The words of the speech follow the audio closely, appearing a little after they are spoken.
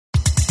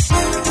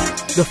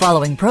The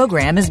following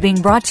program is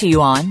being brought to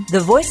you on the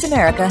Voice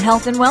America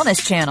Health and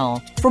Wellness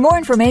Channel. For more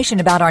information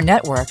about our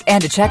network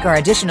and to check our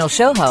additional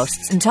show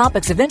hosts and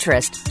topics of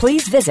interest,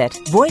 please visit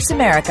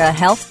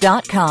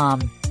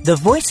voiceamericahealth.com. The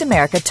Voice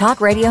America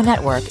Talk Radio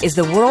Network is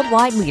the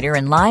worldwide leader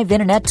in live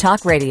Internet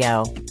talk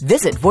radio.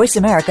 Visit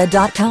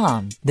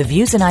voiceamerica.com. The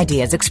views and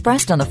ideas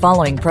expressed on the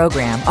following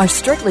program are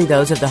strictly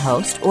those of the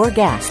host or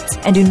guests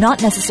and do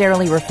not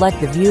necessarily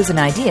reflect the views and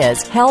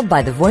ideas held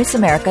by the Voice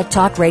America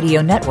Talk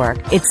Radio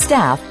Network, its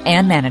staff,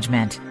 and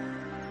management.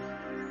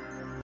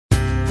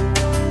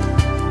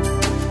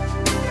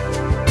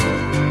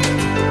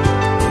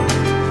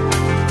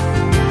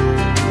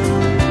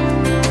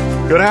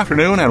 Good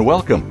afternoon and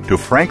welcome to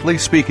Frankly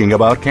Speaking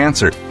About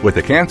Cancer with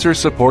the Cancer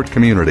Support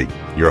Community.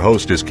 Your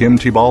host is Kim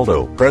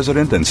Thibaldo,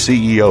 President and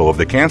CEO of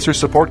the Cancer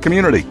Support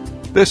Community.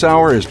 This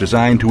hour is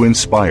designed to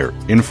inspire,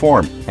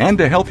 inform, and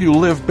to help you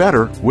live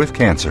better with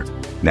cancer.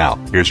 Now,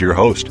 here's your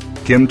host,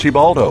 Kim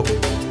Thibaldo.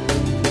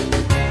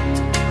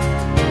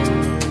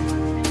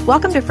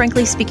 Welcome to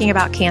Frankly Speaking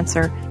About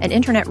Cancer, an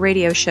internet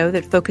radio show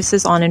that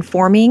focuses on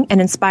informing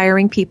and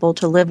inspiring people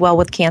to live well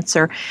with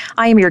cancer.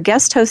 I am your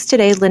guest host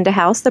today, Linda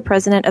House, the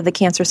president of the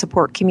Cancer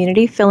Support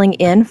Community, filling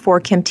in for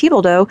Kim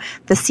Thibaldo,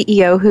 the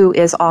CEO who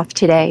is off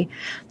today.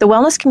 The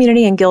Wellness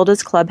Community and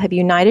Gilda's Club have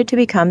united to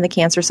become the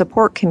Cancer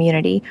Support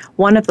Community,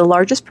 one of the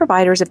largest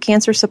providers of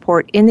cancer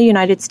support in the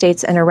United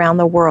States and around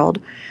the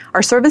world.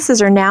 Our services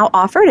are now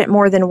offered at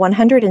more than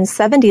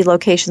 170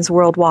 locations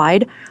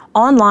worldwide,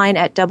 online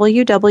at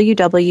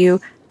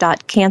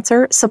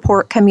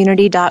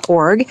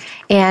www.cancersupportcommunity.org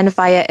and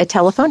via a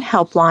telephone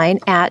helpline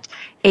at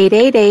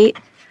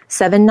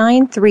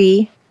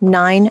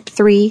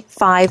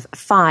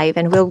 888-793-9355.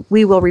 And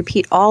we will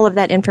repeat all of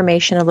that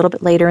information a little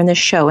bit later in the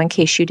show in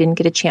case you didn't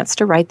get a chance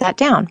to write that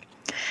down.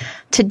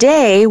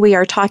 Today, we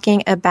are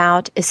talking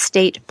about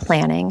estate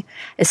planning.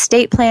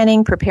 Estate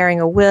planning, preparing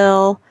a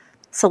will,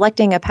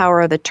 selecting a power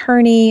of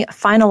attorney,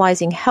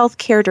 finalizing health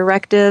care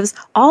directives.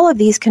 All of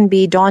these can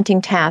be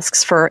daunting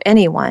tasks for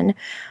anyone.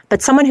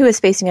 But someone who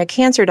is facing a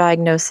cancer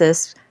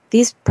diagnosis,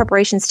 these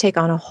preparations take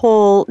on a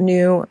whole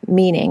new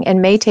meaning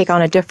and may take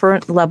on a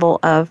different level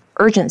of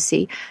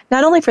urgency,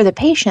 not only for the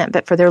patient,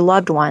 but for their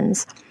loved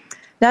ones.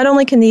 Not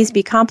only can these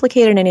be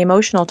complicated and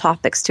emotional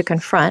topics to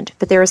confront,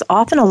 but there is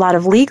often a lot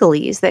of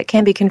legalese that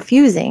can be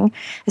confusing,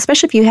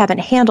 especially if you haven't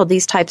handled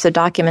these types of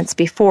documents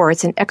before.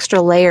 It's an extra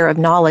layer of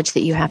knowledge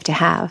that you have to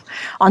have.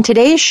 On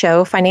today's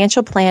show,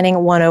 Financial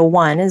Planning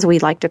 101, as we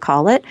like to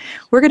call it,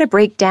 we're going to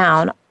break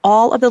down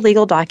all of the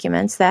legal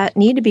documents that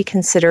need to be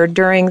considered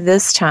during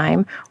this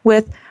time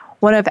with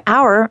one of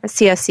our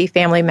CSC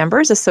family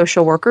members, a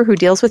social worker who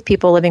deals with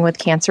people living with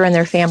cancer and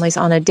their families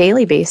on a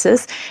daily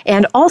basis,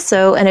 and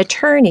also an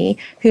attorney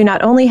who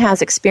not only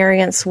has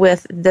experience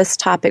with this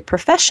topic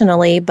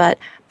professionally, but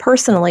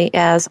personally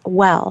as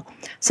well.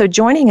 So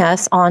joining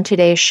us on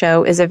today's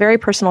show is a very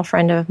personal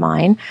friend of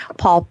mine,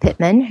 Paul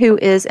Pittman, who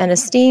is an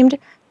esteemed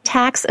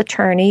tax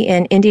attorney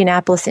in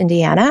Indianapolis,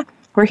 Indiana,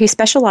 where he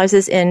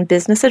specializes in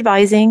business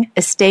advising,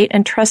 estate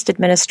and trust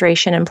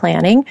administration and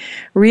planning,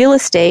 real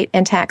estate,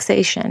 and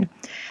taxation.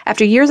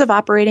 After years of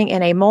operating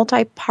in a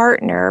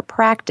multi-partner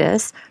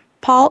practice,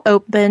 Paul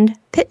opened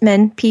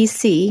Pittman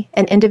PC,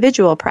 an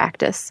individual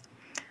practice.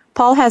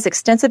 Paul has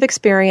extensive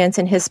experience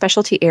in his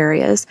specialty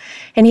areas,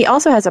 and he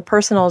also has a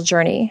personal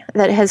journey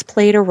that has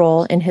played a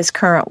role in his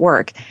current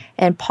work.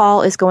 And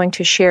Paul is going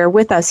to share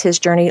with us his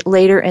journey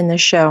later in the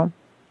show,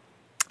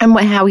 and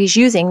how he's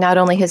using not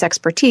only his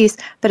expertise,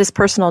 but his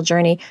personal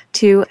journey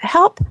to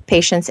help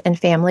patients and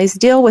families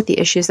deal with the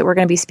issues that we're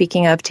going to be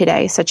speaking of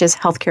today, such as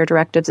healthcare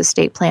directives,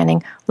 estate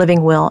planning,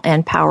 living will,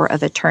 and power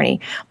of attorney.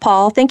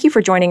 Paul, thank you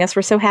for joining us.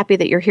 We're so happy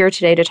that you're here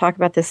today to talk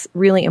about this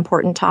really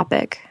important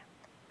topic.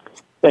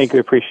 Thank you.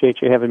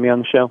 Appreciate you having me on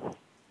the show.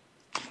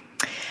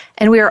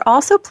 And we are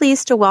also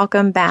pleased to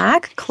welcome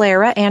back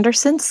Clara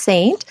Anderson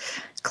Saint.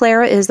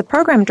 Clara is the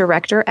program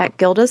director at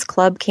Gilda's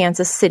Club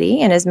Kansas City,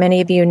 and as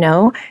many of you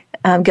know,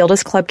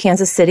 Gilda's Club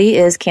Kansas City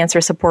is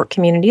Cancer Support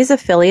Community's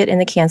affiliate in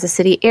the Kansas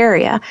City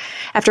area.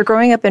 After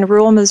growing up in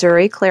rural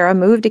Missouri, Clara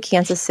moved to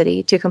Kansas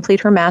City to complete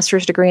her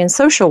master's degree in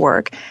social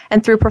work,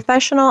 and through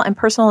professional and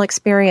personal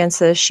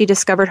experiences, she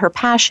discovered her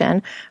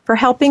passion for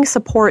helping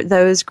support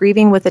those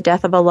grieving with the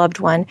death of a loved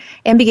one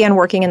and began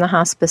working in the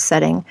hospice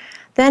setting.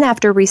 Then,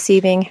 after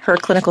receiving her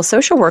clinical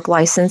social work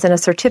license and a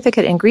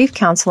certificate in grief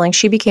counseling,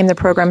 she became the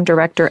program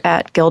director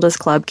at Gilda's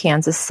Club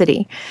Kansas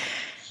City.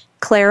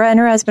 Clara and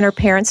her husband are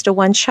parents to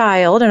one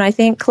child, and I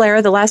think,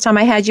 Clara, the last time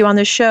I had you on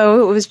the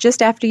show, it was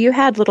just after you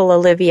had little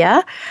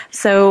Olivia.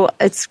 So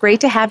it's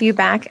great to have you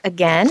back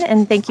again,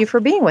 and thank you for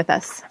being with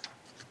us.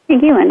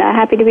 Thank you, Linda.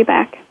 Happy to be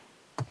back.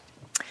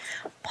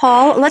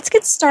 Paul, let's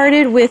get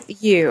started with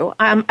you.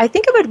 I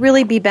think it would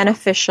really be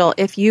beneficial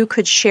if you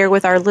could share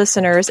with our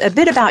listeners a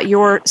bit about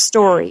your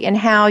story and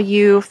how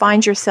you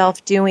find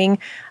yourself doing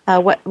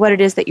what it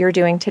is that you're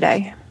doing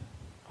today.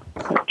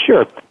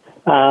 Sure.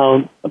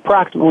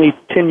 Approximately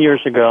 10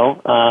 years ago,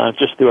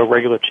 just through a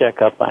regular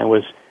checkup, I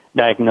was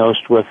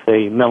diagnosed with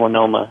a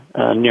melanoma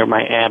near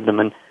my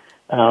abdomen.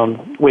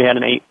 We had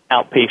an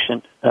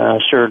outpatient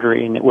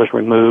surgery, and it was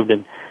removed,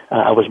 and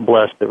I was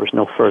blessed there was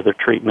no further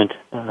treatment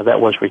that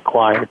was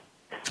required.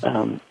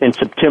 In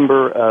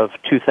September of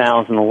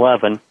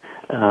 2011,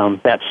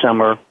 that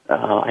summer,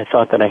 I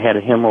thought that I had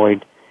a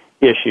hemorrhoid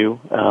issue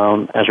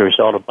as a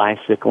result of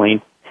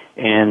bicycling,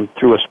 and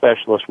through a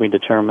specialist, we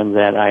determined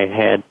that I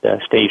had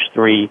stage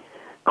 3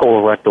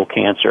 colorectal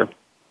cancer.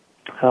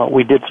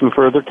 We did some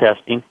further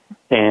testing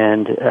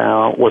and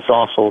was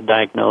also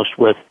diagnosed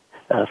with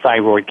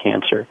thyroid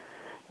cancer.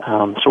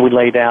 So we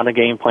laid out a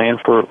game plan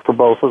for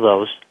both of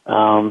those.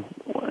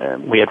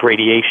 We had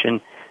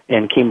radiation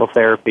and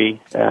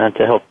chemotherapy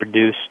to help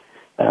reduce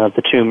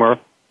the tumor.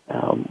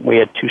 We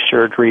had 2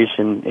 surgeries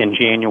in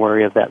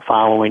January of that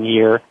following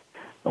year,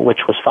 which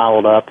was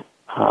followed up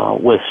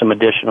with some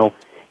additional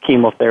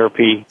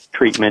chemotherapy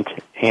treatment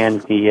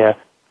and the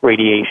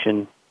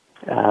radiation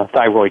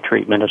thyroid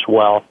treatment as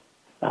well.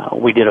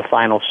 We did a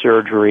final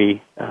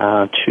surgery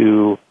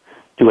to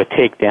do a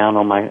takedown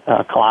on my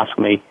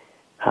colostomy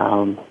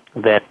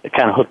that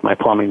kind of hooked my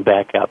plumbing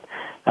back up.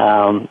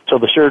 So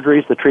the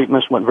surgeries, the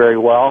treatments went very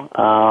well.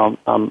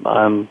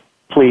 I'm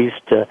pleased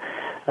to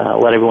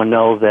let everyone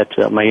know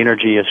that my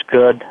energy is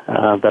good,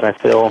 that I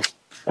feel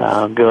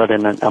good,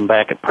 and I'm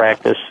back at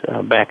practice,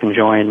 back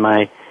enjoying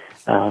my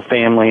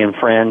family and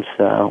friends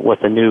with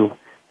a new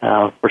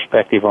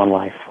perspective on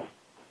life.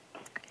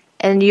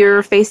 And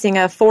you're facing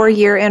a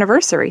 4-year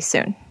anniversary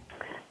soon.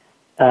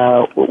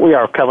 We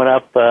are coming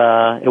up.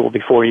 It will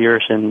be 4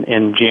 years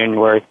in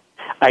January.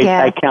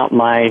 I count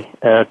my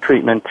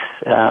treatment,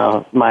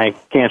 my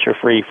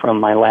cancer-free from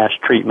my last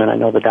treatment. I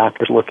know the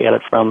doctors look at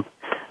it from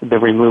the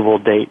removal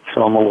date,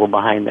 so I'm a little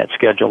behind that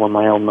schedule in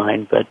my own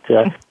mind. But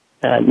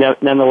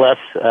nonetheless,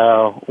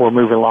 we're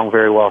moving along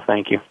very well,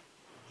 thank you.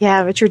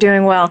 Yeah, but you're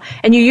doing well.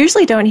 And you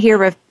usually don't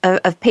hear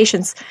of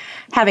patients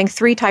having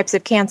 3 types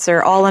of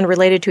cancer, all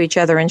unrelated to each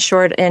other in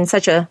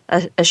such a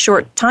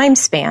short time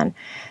span.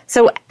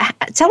 So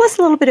tell us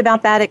a little bit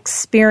about that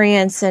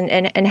experience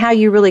and how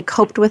you really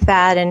coped with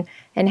that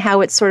and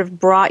how it sort of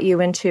brought you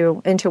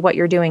into what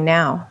you're doing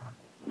now.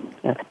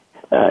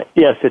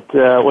 Yes, it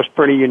was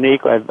pretty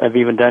unique. I've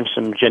even done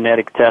some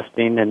genetic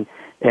testing and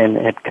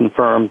had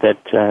confirmed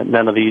that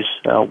none of these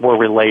were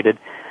related.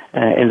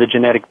 And the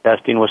genetic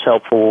testing was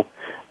helpful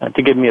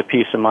to give me a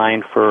peace of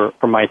mind for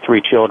my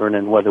 3 children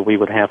and whether we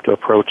would have to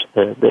approach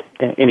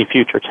any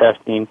future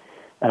testing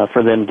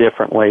for them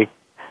differently.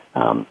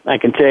 I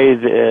can tell you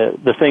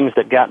the things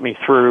that got me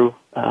through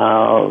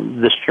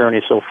this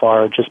journey so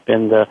far have just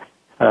been the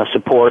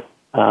support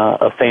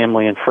of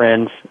family and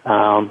friends,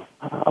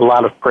 a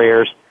lot of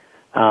prayers,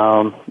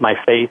 my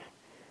faith,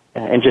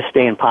 and just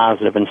staying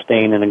positive and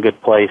staying in a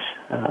good place.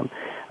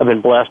 I've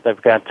been blessed.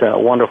 I've got a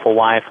wonderful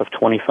wife of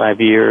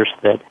 25 years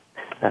that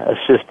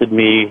assisted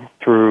me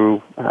through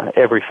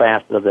every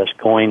facet of this,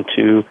 going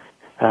to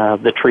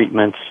the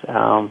treatments,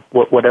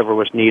 whatever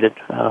was needed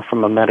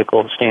from a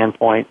medical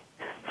standpoint,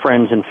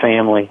 friends and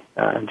family,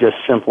 just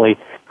simply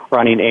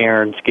running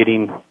errands,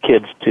 getting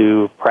kids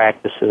to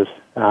practices,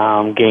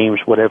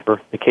 games,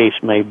 whatever the case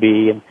may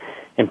be,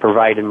 and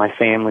providing my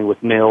family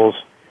with meals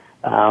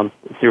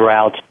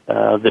throughout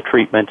the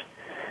treatment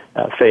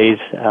phase.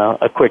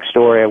 A quick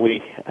story,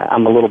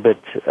 I'm a little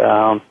bit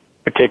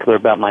particular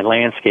about my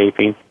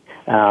landscaping,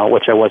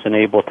 which I wasn't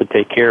able to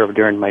take care of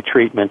during my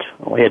treatment.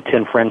 We had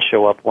 10 friends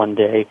show up one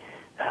day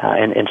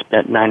and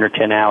spent 9 or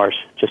 10 hours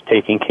just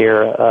taking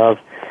care of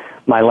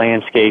my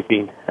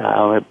landscaping.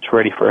 It's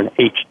ready for an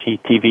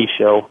HGTV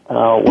show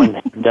when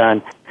it's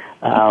done.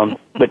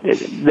 But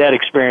that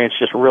experience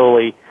just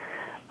really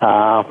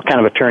kind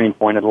of a turning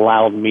point. It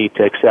allowed me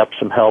to accept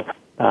some help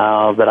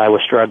that I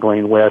was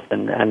struggling with,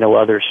 and I know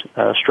others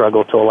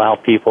struggle to allow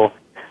people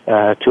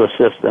to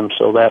assist them.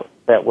 So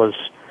that was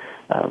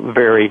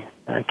very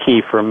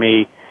key for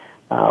me.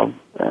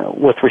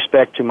 With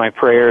respect to my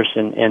prayers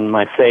and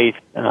my faith,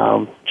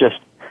 just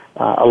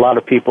a lot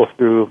of people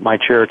through my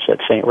church at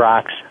St.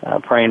 Rock's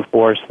praying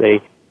for us.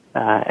 They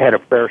had a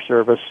prayer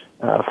service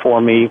for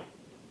me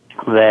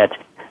that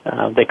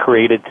they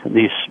created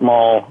these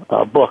small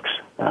books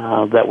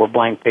that were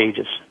blank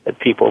pages that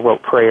people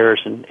wrote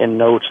prayers and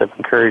notes of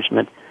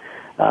encouragement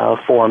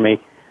for me.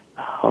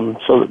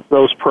 So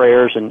those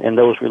prayers and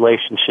those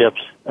relationships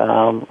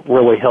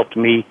really helped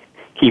me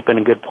keep in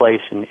a good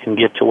place and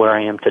get to where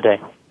I am today.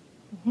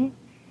 Mm-hmm.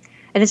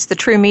 And it's the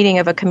true meaning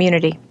of a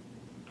community.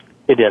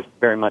 It is,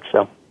 very much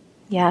so.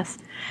 Yes.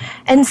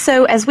 And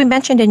so, as we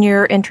mentioned in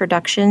your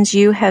introductions,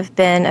 you have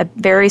been a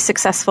very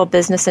successful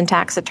business and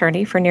tax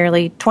attorney for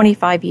nearly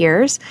 25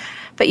 years,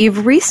 but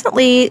you've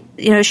recently,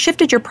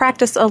 shifted your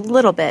practice a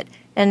little bit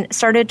and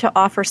started to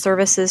offer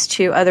services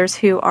to others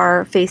who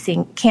are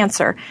facing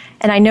cancer.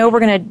 And I know we're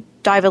going to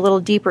dive a little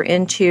deeper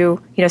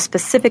into,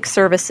 specific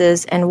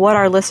services and what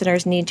our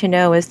listeners need to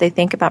know as they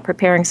think about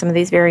preparing some of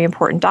these very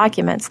important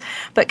documents.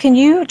 But can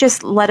you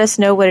just let us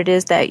know what it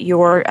is that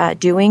you're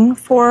doing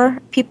for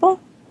people?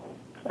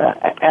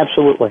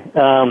 Absolutely.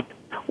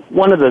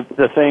 One of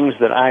the things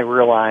that I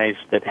realized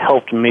that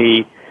helped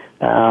me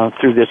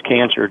through this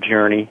cancer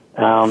journey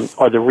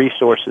are the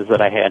resources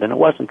that I had. And it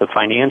wasn't the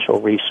financial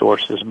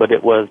resources, but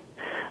it was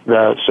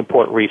the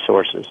support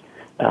resources,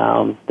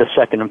 the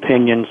second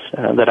opinions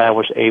that I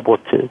was able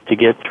to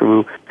get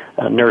through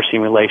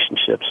nursing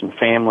relationships and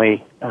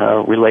family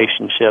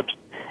relationships,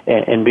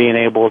 and being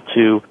able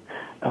to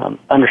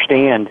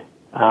understand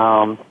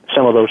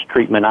some of those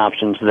treatment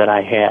options that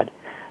I had.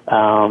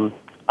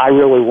 I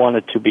really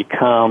wanted to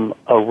become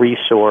a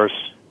resource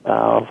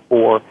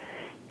for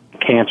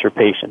cancer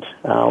patients,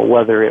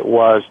 whether it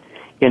was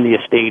in the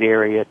estate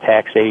area,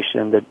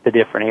 taxation, the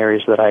different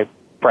areas that I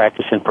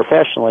practice in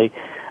professionally,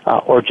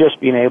 or just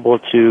being able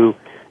to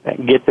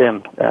get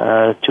them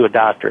to a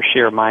doctor,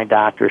 share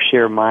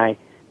my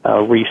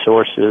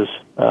resources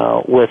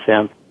with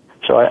them.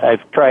 So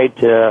I've tried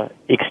to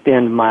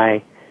extend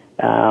my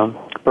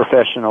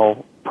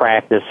professional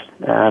practice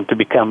to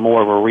become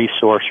more of a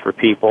resource for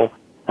people,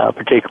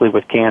 particularly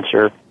with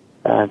cancer,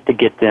 to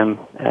get them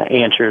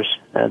answers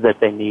that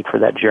they need for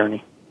that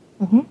journey.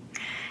 Mm-hmm.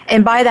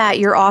 And by that,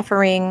 you're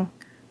offering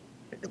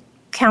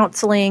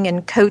counseling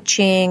and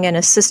coaching and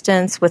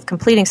assistance with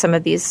completing some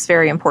of these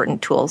very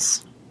important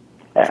tools.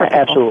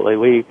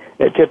 Absolutely.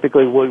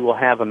 Typically we will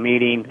have a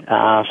meeting.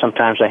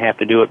 Sometimes I have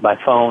to do it by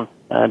phone,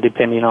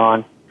 depending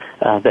on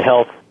the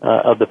health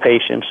of the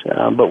patients.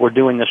 But we're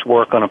doing this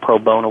work on a pro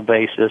bono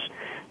basis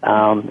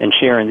and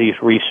sharing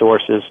these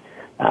resources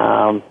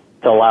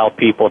to allow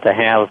people to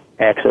have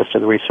access to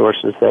the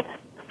resources that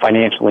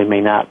financially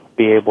may not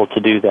be able to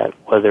do that,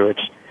 whether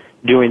it's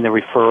doing the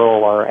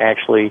referral or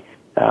actually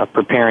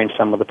preparing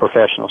some of the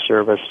professional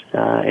service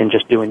and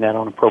just doing that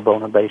on a pro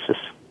bono basis.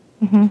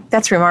 Mm-hmm.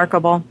 That's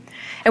remarkable.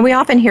 And we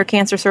often hear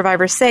cancer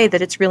survivors say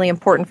that it's really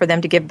important for them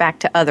to give back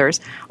to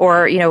others.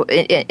 Or,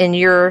 in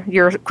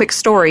your quick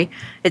story,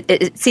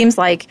 it seems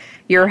like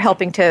you're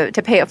helping to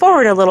pay it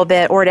forward a little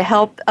bit, or to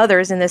help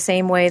others in the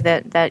same way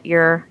that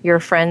your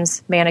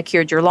friends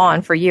manicured your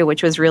lawn for you,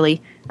 which was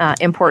really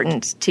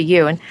important to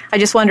you. And I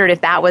just wondered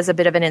if that was a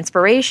bit of an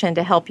inspiration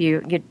to help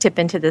you tip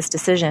into this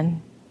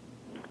decision.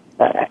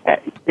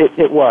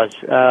 It was.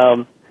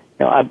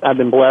 I've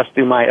been blessed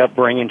through my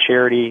upbringing.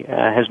 Charity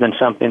has been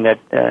something that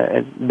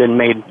has been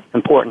made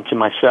important to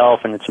myself,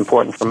 and it's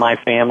important for my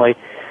family.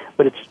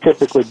 But it's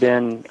typically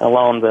been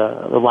along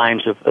the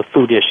lines of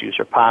food issues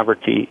or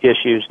poverty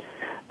issues.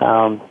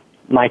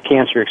 My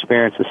cancer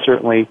experience has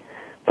certainly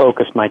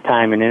focused my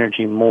time and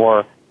energy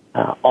more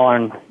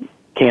on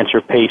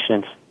cancer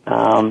patients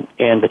and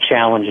the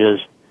challenges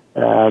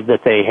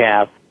that they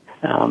have.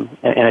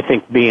 And I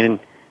think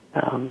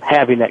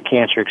having that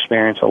cancer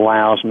experience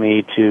allows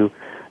me to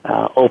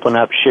open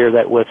up, share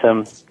that with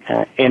them,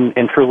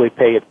 and truly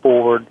pay it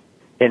forward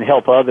and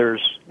help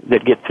others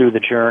that get through the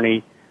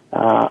journey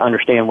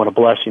understand what a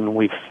blessing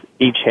we've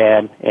each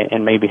had,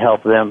 and maybe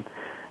help them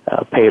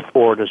pay it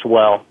forward as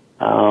well,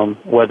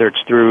 whether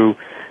it's through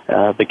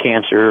the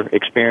Cancer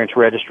Experience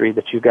Registry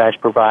that you guys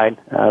provide.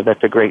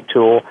 That's a great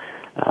tool.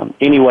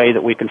 Any way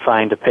that we can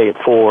find to pay it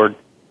forward,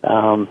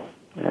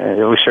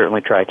 we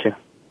certainly try to.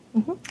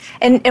 Mm-hmm.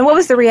 And what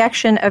was the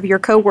reaction of your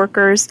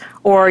coworkers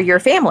or your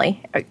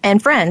family and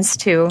friends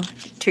to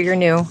your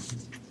new,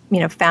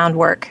 found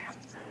work?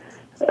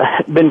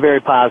 Been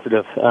very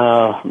positive.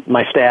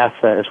 My staff,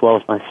 as well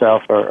as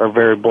myself, are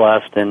very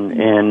blessed,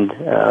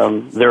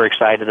 and they're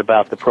excited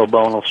about the pro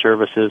bono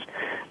services.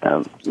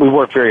 We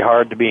work very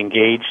hard to be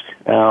engaged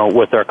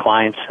with our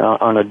clients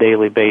on a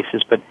daily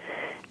basis, but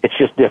it's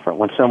just different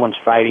when someone's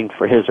fighting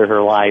for his or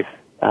her life.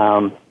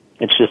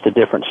 It's just a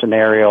different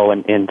scenario,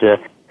 and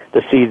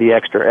to see the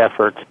extra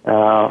effort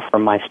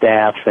from my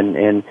staff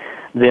and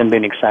them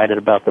being excited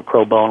about the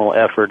pro bono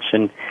efforts.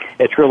 And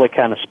it's really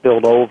kind of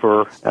spilled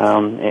over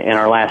in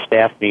our last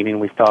staff meeting.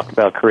 We've talked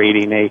about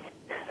creating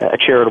a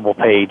charitable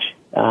page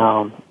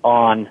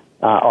on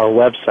our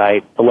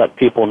website to let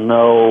people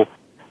know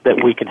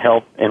that we can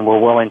help and we're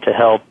willing to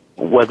help,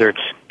 whether it's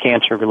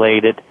cancer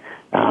related,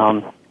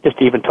 just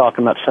even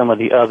talking about some of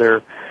the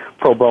other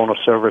pro bono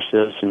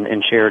services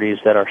and charities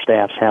that our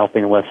staff's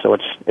helping with. So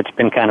it's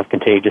been kind of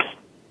contagious.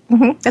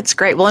 Mm-hmm. That's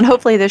great. Well, and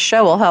hopefully this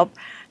show will help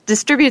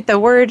distribute the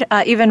word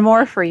even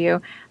more for you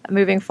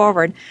moving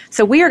forward.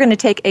 So we are going to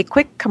take a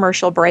quick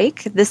commercial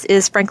break. This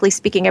is Frankly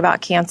Speaking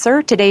About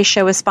Cancer. Today's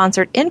show is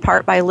sponsored in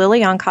part by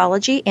Lilly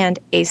Oncology and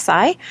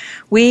ASI.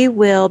 We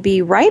will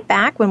be right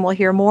back when we'll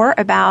hear more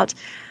about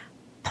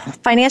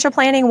Financial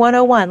Planning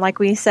 101, like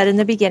we said in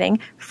the beginning,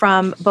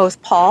 from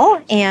both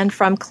Paul and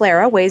from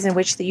Clara, ways in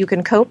which that you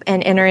can cope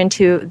and enter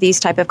into these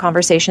type of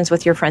conversations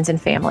with your friends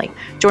and family.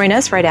 Join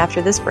us right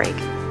after this break.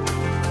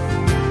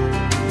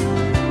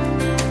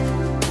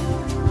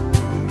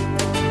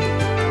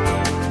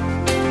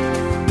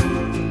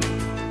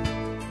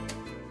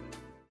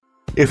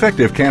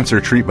 Effective cancer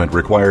treatment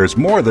requires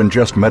more than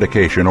just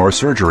medication or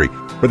surgery.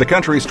 For the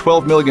country's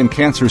 12 million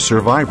cancer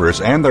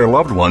survivors and their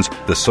loved ones,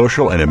 the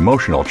social and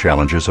emotional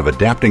challenges of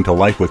adapting to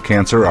life with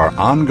cancer are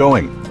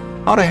ongoing.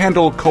 How to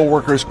handle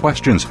coworkers'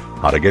 questions,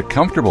 how to get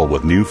comfortable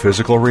with new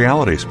physical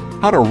realities,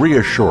 how to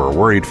reassure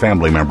worried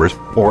family members,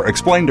 or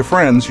explain to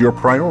friends your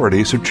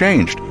priorities have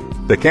changed.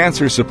 The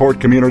Cancer Support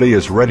Community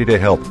is ready to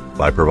help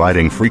by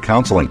providing free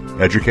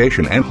counseling,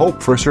 education, and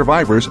hope for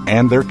survivors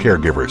and their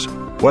caregivers.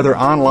 Whether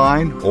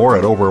online or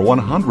at over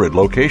 100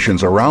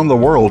 locations around the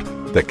world,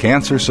 the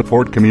Cancer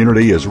Support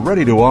Community is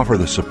ready to offer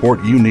the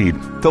support you need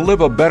to live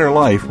a better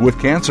life with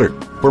cancer.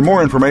 For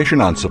more information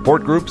on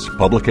support groups,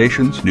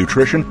 publications,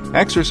 nutrition,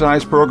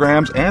 exercise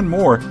programs, and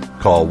more,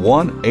 call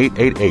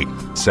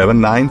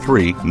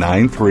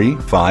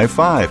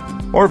 1-888-793-9355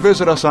 or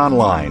visit us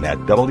online at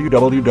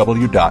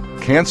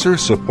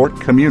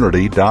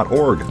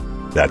www.cancersupportcommunity.org.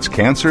 That's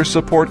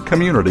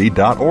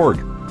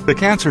cancersupportcommunity.org. The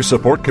Cancer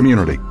Support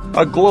Community,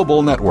 a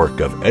global network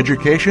of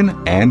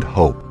education and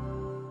hope.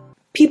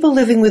 People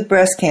living with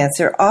breast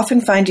cancer often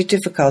find it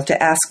difficult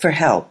to ask for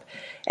help,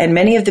 and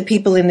many of the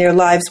people in their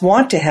lives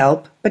want to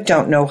help but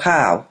don't know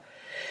how.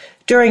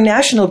 During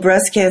National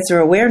Breast Cancer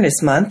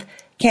Awareness Month,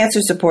 Cancer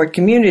Support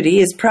Community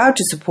is proud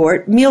to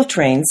support Meal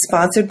Train,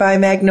 sponsored by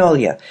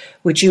Magnolia,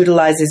 which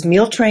utilizes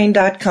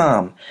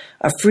mealtrain.com,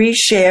 a free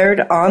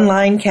shared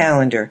online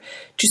calendar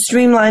to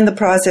streamline the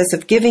process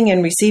of giving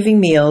and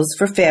receiving meals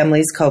for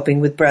families coping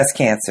with breast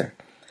cancer.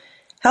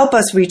 Help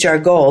us reach our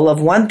goal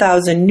of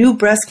 1,000 new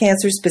breast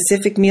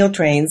cancer-specific meal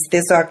trains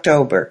this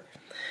October.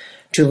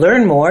 To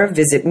learn more,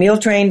 visit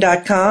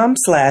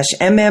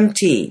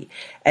mealtrain.com/MMT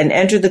and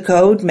enter the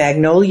code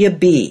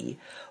MagnoliaB,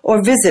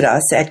 or visit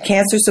us at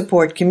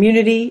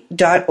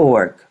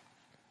cancersupportcommunity.org.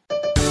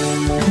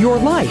 Your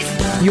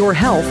life, your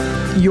health,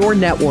 your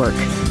network.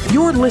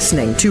 You're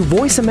listening to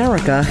Voice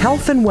America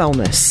Health and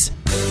Wellness.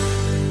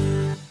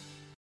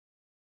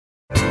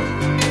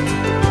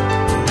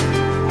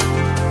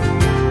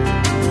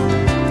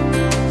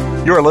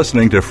 You're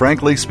listening to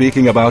Frankly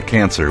Speaking About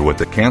Cancer with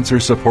the Cancer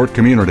Support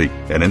Community,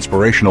 an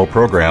inspirational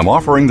program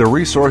offering the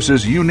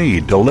resources you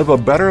need to live a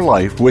better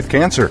life with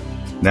cancer.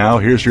 Now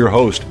here's your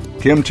host,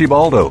 Kim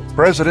Thiboldeaux,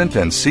 President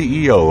and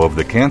CEO of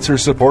the Cancer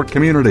Support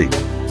Community.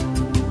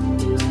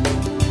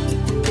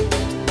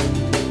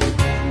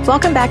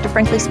 Welcome back to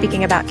Frankly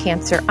Speaking About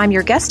Cancer. I'm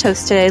your guest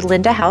host today,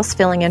 Linda House,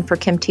 filling in for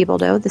Kim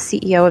Thiboldeaux, the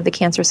CEO of the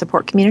Cancer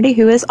Support Community,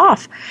 who is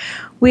off.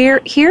 We're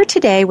here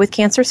today with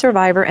cancer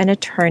survivor and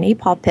attorney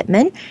Paul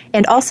Pittman,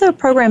 and also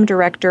program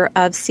director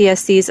of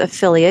CSC's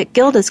affiliate,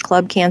 Gilda's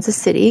Club Kansas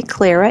City,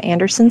 Clara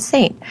Anderson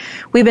Saint.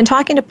 We've been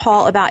talking to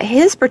Paul about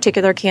his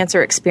particular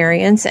cancer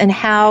experience and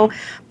how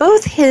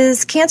both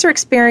his cancer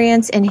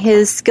experience and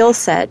his skill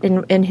set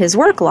in his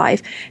work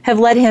life have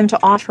led him to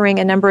offering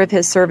a number of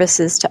his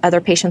services to other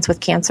patients with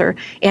cancer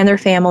and their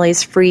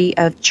families free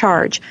of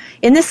charge.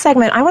 In this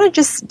segment, I want to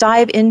just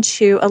dive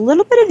into a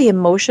little bit of the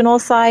emotional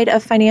side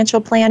of financial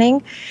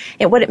planning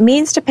and what it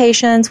means to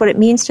patients, what it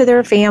means to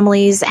their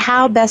families,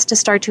 how best to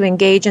start to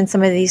engage in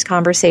some of these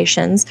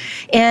conversations.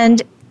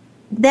 And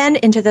then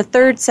into the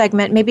third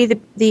segment, maybe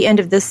the end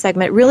of this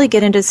segment, really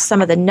get into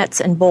some of the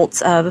nuts and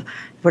bolts of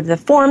what do the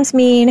forms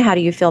mean, how do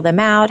you fill them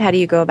out, how do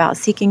you go about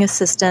seeking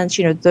assistance,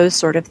 those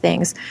sort of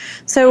things.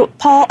 So,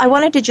 Paul, I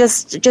wanted to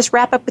just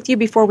wrap up with you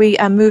before we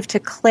move to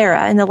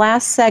Clara. In the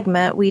last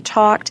segment, we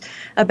talked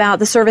about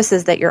the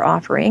services that you're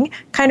offering,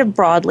 kind of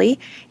broadly.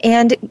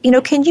 And,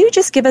 can you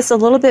just give us a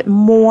little bit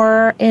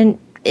more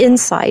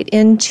insight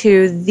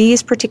into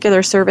these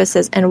particular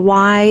services and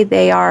why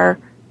they are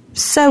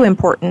so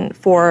important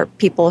for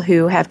people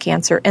who have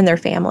cancer and their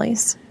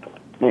families?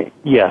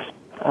 Yes.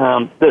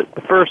 The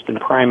first and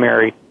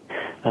primary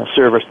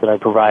service that I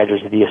provide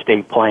is the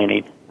estate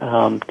planning,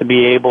 to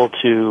be able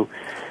to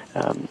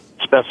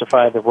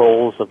specify the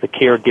roles of the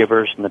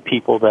caregivers and the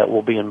people that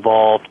will be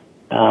involved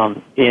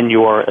in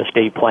your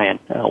estate plan,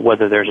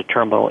 whether there's a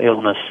terminal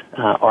illness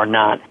or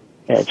not.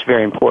 It's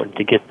very important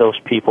to get those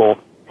people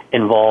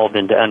involved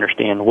and to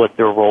understand what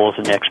their roles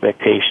and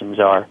expectations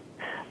are.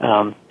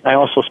 I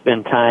also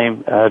spend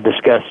time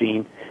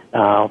discussing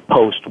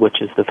POST, which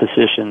is the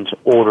physician's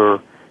order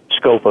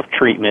scope of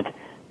treatment,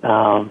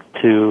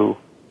 to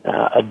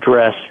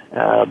address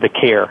the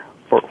care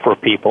for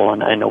people,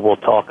 and I know we'll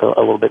talk a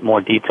little bit more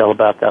detail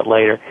about that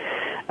later.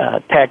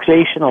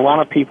 Taxation, a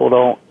lot of people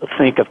don't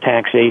think of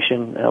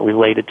taxation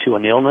related to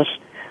an illness,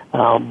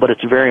 but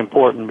it's very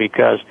important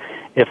because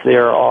if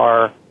there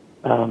are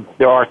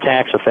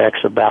tax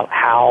effects about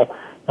how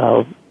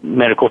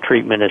medical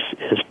treatment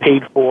is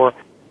paid for,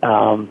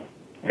 and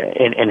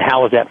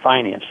how is that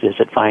financed? Is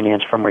it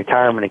financed from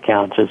retirement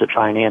accounts? Is it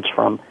financed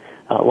from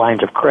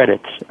lines of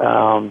credits,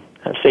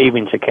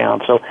 savings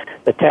accounts? So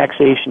the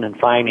taxation and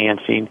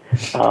financing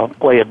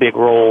play a big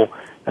role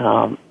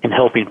in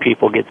helping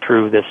people get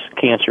through this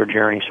cancer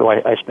journey. So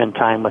I spend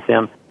time with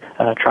them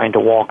trying to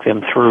walk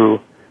them through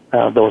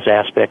those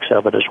aspects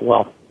of it as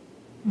well.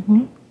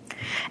 Mm-hmm.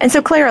 And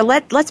so, Clara,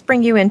 let's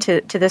bring you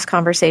into this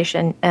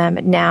conversation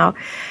now.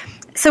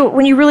 So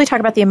when you really talk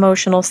about the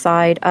emotional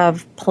side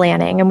of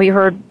planning, and we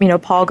heard,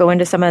 Paul go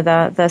into some of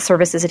the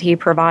services that he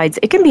provides,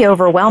 it can be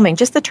overwhelming.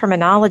 Just the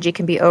terminology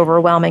can be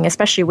overwhelming,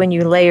 especially when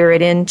you layer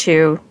it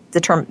into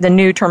the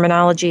new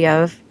terminology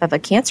of a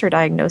cancer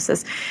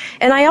diagnosis.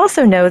 And I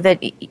also know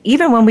that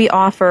even when we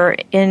offer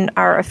in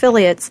our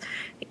affiliates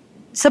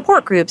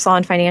support groups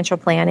on financial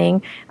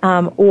planning,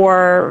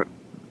 or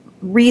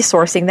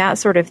resourcing, that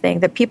sort of thing,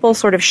 that people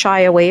sort of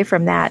shy away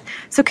from that.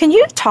 So can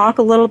you talk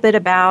a little bit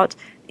about,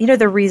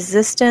 the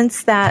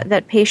resistance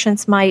that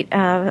patients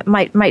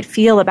might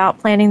feel about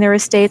planning their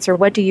estates, or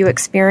what do you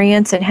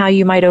experience and how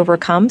you might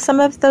overcome some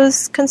of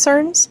those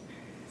concerns?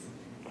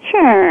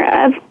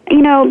 Sure.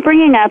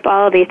 Bringing up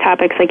all of these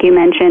topics, like you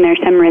mentioned,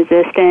 there's some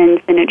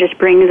resistance, and it just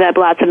brings up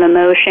lots of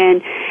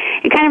emotion.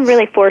 It kind of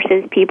really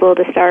forces people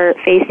to start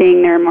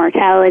facing their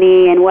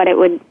mortality and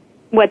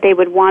what they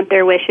would want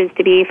their wishes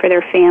to be for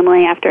their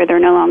family after they're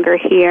no longer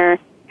here.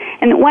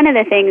 And one of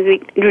the things we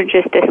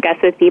just discuss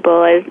with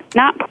people is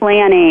not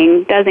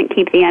planning doesn't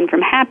keep the end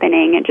from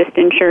happening. It just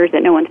ensures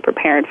that no one's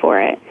prepared for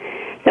it.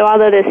 So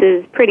although this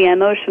is pretty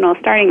emotional,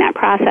 starting that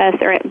process,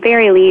 or at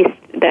very least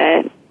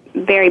the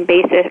very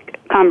basic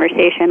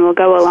conversation, will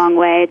go a long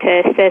way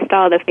to assist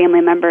all the family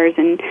members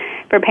in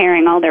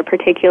preparing all their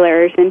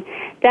particulars. And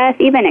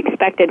death, even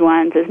expected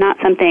ones, is not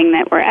something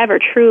that we're ever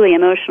truly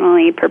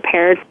emotionally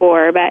prepared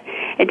for, but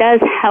it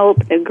does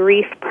help the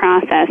grief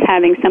process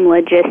having some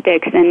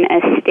logistics and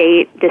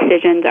estate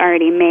decisions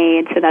already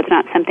made, so that's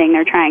not something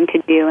they're trying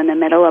to do in the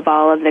middle of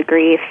all of the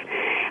grief.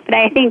 But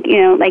I think,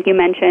 like you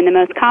mentioned, the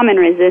most common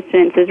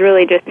resistance is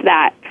really just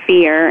that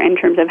fear in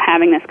terms of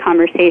having this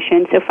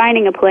conversation. So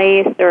finding a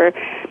place, or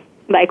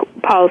like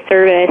Paul's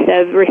service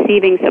of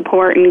receiving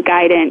support and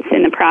guidance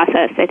in the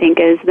process, I think,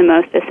 is the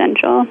most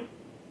essential.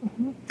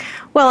 Mm-hmm.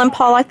 Well, and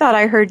Paul, I thought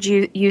I heard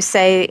you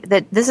say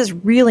that this is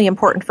really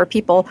important for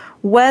people,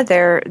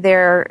 whether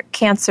their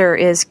cancer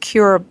is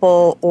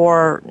curable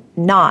or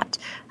not,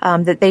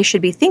 that they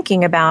should be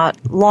thinking about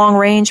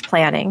long-range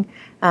planning,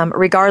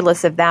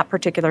 regardless of that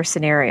particular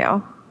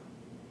scenario.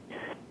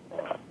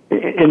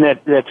 And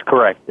that's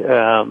correct.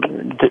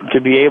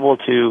 To be able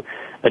to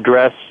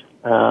address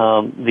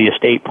the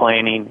estate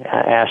planning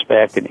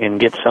aspect and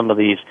get some of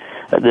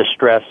this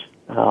stress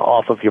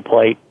off of your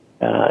plate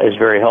is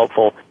very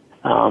helpful.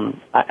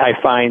 I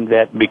find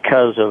that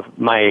because of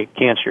my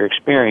cancer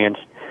experience,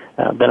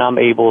 that I'm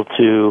able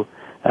to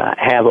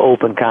have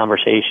open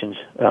conversations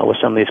with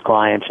some of these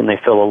clients, and they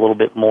feel a little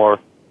bit more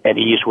at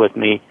ease with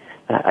me.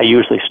 I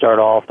usually start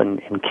off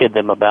and kid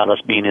them about us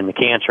being in the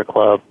cancer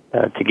club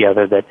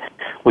together, that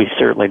we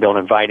certainly don't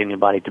invite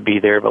anybody to be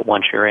there, but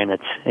once you're in,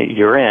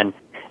 you're in.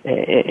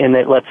 And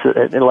it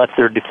lets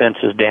their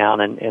defenses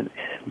down and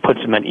puts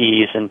them at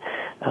ease, and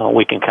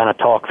we can kind of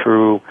talk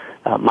through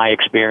my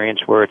experience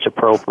where it's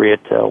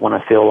appropriate when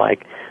I feel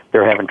like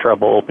they're having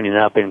trouble opening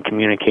up and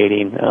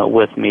communicating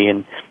with me,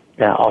 and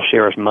I'll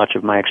share as much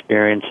of my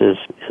experiences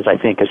as I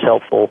think is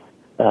helpful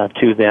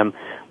to them.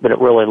 But it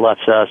really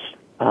lets us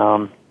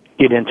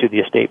get into the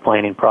estate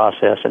planning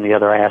process and the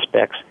other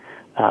aspects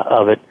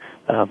of it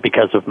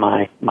because of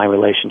my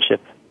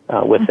relationship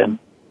with them.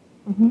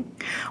 Mm-hmm.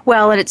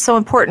 Well, and it's so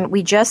important.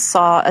 We just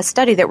saw a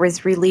study that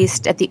was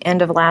released at the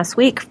end of last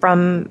week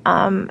from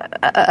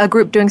a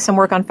group doing some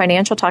work on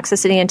financial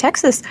toxicity in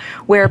Texas,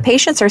 where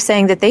patients are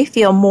saying that they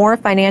feel more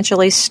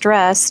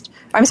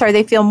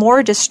they feel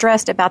more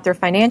distressed about their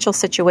financial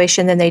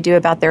situation than they do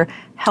about their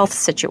health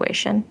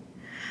situation.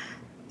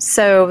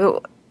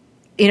 So,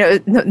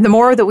 the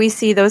more that we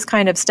see those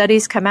kind of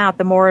studies come out,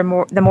 the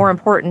more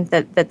important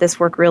that this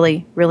work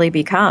really, really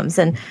becomes.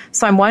 And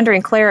so I'm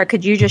wondering, Clara,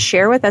 could you just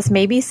share with us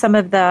maybe some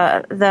of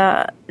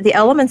the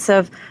elements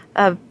of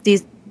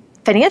these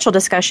financial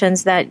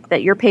discussions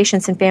that your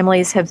patients and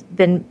families have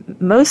been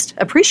most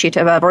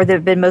appreciative of, or that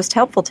have been most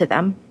helpful to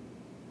them?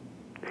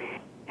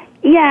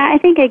 Yeah, I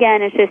think,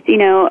 again, it's just,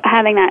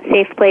 having that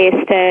safe place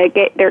to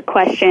get their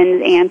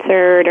questions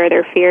answered or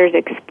their fears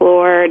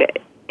explored.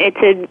 It's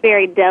a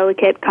very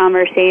delicate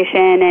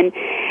conversation, and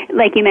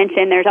like you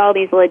mentioned, there's all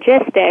these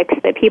logistics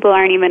that people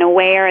aren't even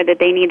aware that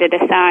they need to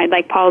decide.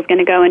 Like Paul's going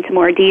to go into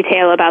more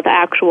detail about the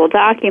actual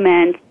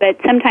documents, but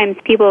sometimes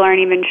people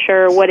aren't even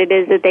sure what it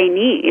is that they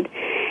need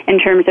in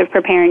terms of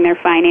preparing their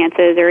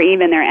finances or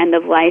even their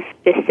end-of-life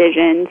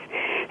decisions.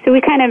 So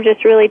we kind of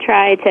just really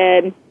try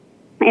to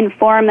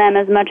inform them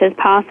as much as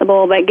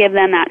possible, but give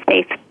them that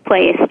safe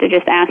place to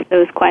just ask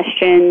those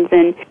questions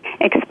and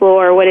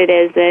explore what it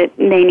is that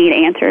they need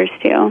answers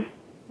to.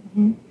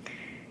 Mm-hmm.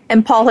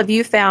 And Paul, have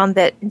you found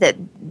that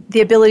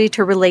the ability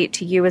to relate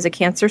to you as a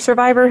cancer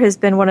survivor has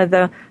been one of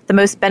the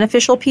most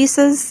beneficial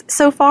pieces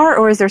so far,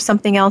 or is there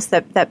something else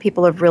that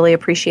people have really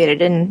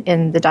appreciated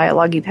in the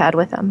dialogue you've had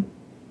with them?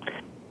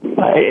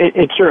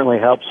 It certainly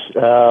helps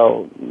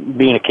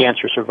being a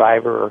cancer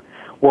survivor, or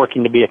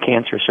working to be a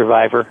cancer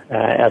survivor,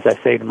 as I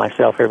say to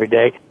myself every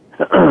day.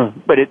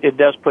 But it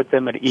does put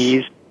them at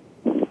ease.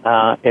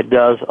 It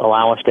does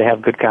allow us to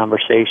have good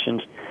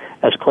conversations.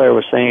 As Claire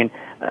was saying,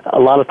 a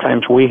lot of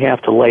times we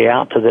have to lay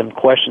out to them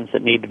questions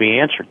that need to be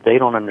answered. They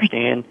don't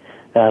understand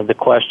the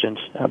questions,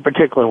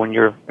 particularly when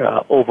you're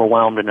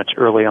overwhelmed and it's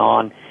early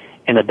on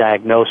in a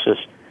diagnosis,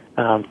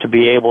 to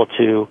be able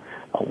to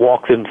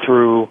walk them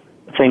through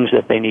things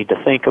that they need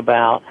to think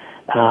about,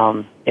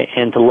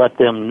 and to let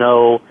them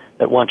know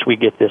that once we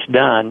get this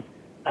done,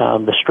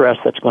 the stress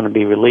that's going to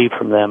be relieved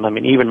from them. I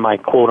mean, even my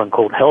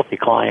quote-unquote healthy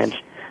clients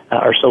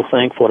are so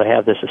thankful to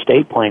have this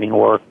estate planning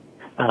work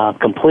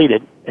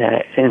completed,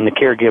 and the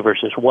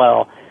caregivers as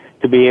well,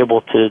 to be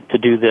able to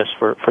do this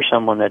for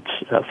someone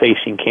that's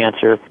facing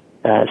cancer,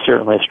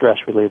 certainly a stress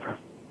reliever.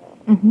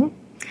 Mm-hmm.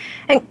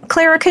 And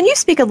Clara, can you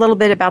speak a little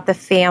bit about the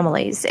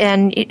families?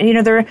 And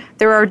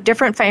there are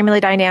different family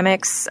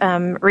dynamics,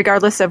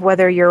 regardless of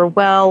whether you're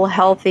well,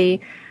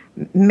 healthy,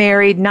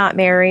 married, not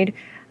married.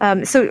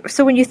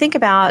 So when you think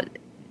about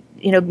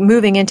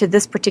moving into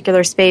this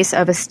particular space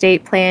of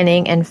estate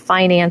planning and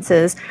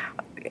finances,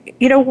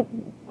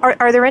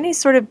 are there any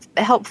sort of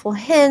helpful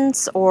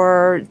hints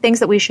or things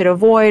that we should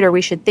avoid or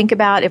we should think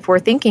about if we're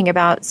thinking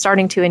about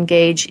starting to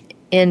engage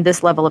in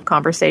this level of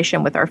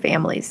conversation with our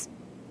families?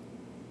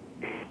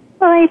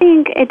 Well, I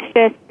think it's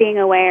just being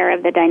aware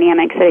of the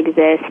dynamics that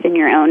exist in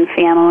your own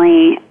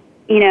family.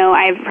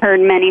 I've heard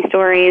many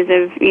stories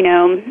of,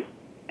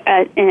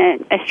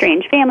 a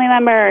strange family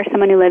member or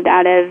someone who lived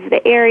out of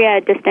the area,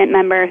 a distant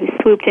member who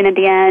swooped in at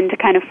the end to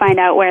kind of find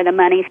out where the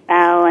money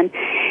fell. And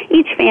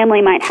each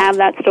family might have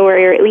that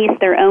story or at least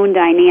their own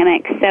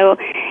dynamics. So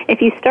if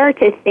you start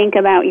to think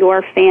about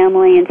your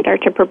family and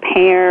start to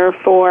prepare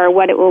for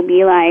what it will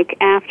be like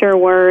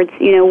afterwards,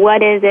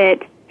 what is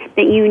it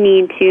that you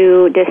need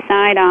to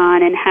decide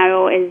on and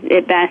how is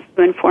it best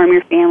to inform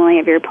your family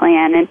of your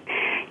plan. And,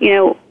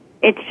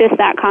 it's just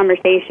that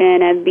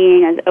conversation of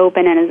being as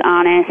open and as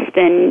honest.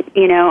 And,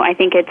 I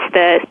think it's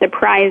the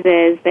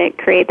surprises that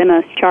create the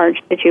most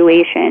charged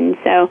situation.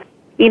 So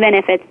even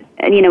if it's,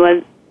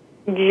 a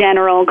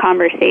general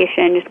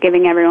conversation, just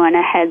giving everyone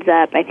a heads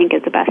up, I think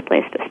is the best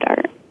place to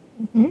start.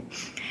 Mm-hmm.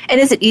 And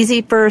is it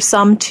easy for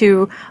some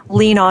to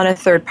lean on a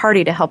third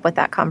party to help with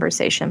that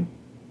conversation?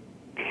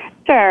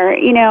 Sure.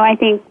 I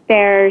think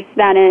there's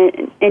that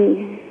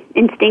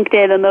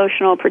instinctive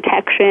emotional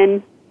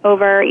protection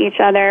over each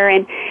other.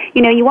 And,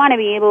 you want to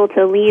be able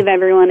to leave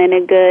everyone in a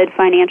good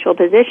financial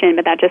position,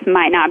 but that just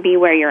might not be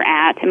where you're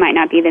at. It might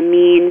not be the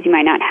means. You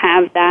might not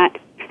have that.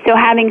 So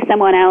having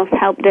someone else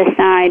help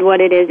decide what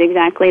it is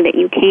exactly that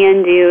you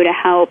can do to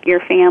help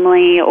your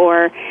family,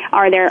 or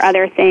are there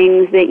other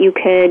things that you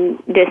could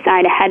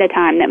decide ahead of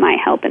time that might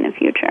help in the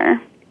future?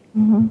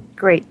 Mm-hmm.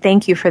 Great.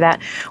 Thank you for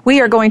that. We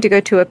are going to go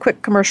to a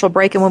quick commercial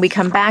break, and when we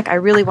come back, I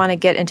really want to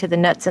get into the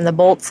nuts and the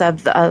bolts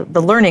of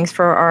the learnings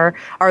for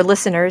our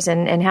listeners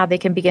and how they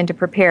can begin to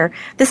prepare.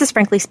 This is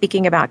Frankly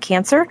Speaking About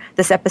Cancer.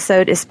 This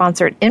episode is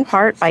sponsored in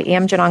part by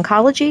Amgen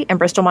Oncology and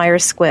Bristol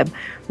Myers Squibb.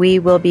 We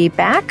will be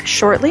back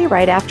shortly,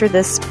 right after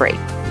this break.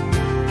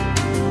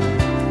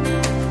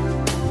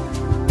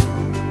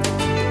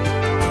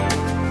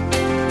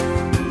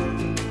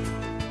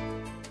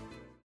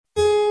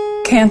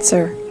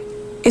 Cancer.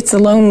 It's a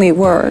lonely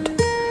word.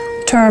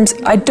 Terms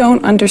I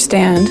don't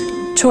understand.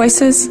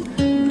 Choices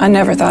I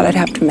never thought I'd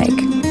have to make.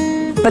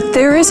 But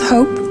there is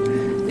hope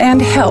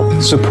and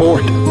help.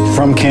 Support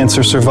from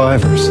cancer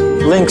survivors.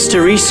 Links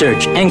to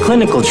research and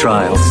clinical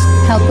trials.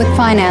 Help with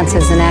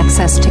finances and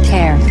access to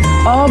care.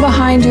 All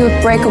behind you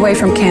at Breakaway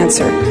from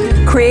Cancer.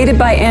 Created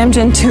by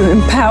Amgen to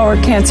empower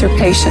cancer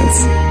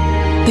patients.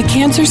 The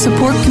cancer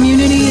support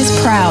community is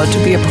proud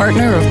to be a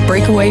partner of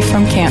Breakaway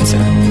from Cancer.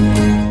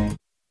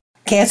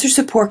 Cancer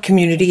Support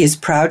Community is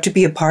proud to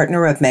be a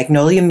partner of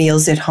Magnolia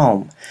Meals at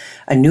Home,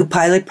 a new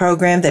pilot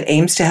program that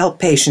aims to help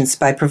patients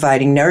by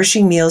providing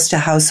nourishing meals to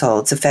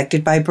households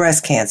affected by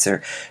breast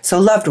cancer so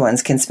loved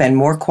ones can spend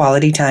more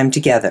quality time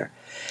together.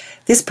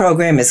 This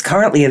program is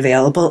currently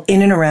available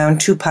in and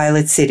around 2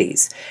 pilot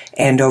cities,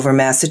 Andover,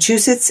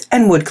 Massachusetts,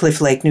 and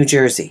Woodcliff Lake, New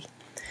Jersey.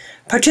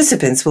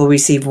 Participants will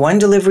receive 1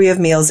 delivery of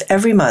meals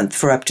every month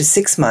for up to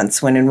 6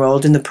 months when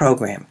enrolled in the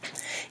program.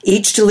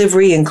 Each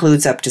delivery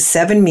includes up to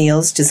 7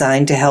 meals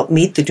designed to help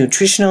meet the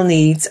nutritional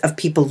needs of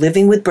people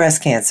living with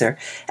breast cancer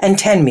and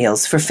 10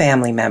 meals for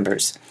family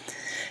members.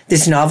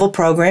 This novel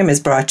program is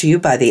brought to you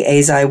by the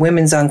AZI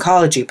Women's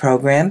Oncology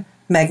Program,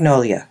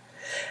 Magnolia,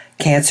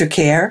 Cancer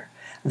Care,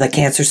 the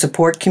Cancer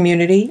Support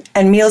Community,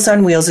 and Meals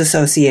on Wheels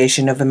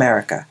Association of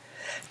America.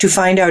 To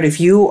find out if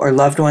you or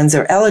loved ones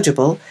are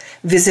eligible,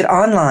 visit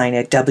online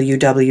at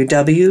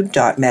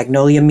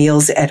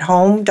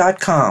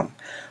www.magnoliamealsathome.com.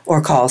 or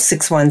call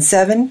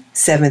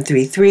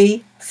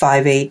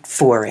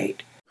 617-733-5848.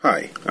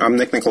 Hi, I'm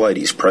Nick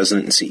Nicolaides,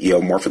 President and CEO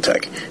of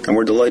Morphotek, and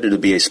we're delighted to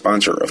be a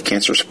sponsor of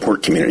Cancer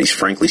Support Community's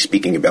Frankly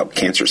Speaking About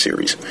Cancer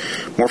series.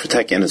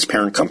 Morphotek and its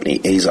parent company,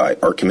 AZI,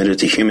 are committed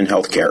to human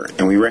health care,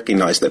 and we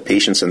recognize that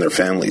patients and their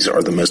families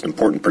are the most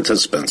important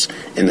participants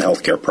in the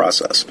healthcare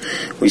process.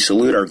 We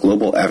salute our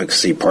global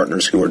advocacy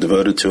partners who are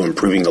devoted to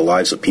improving the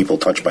lives of people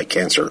touched by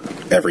cancer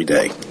every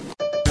day.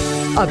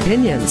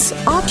 Opinions,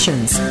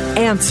 options,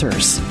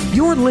 answers.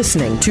 You're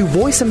listening to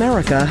Voice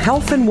America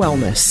Health and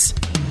Wellness.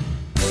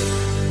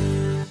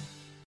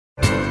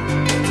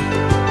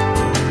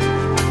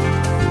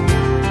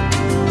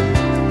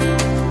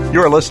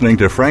 You're listening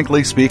to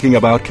Frankly Speaking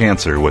About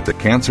Cancer with the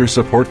Cancer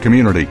Support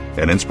Community,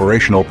 an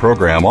inspirational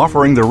program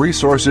offering the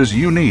resources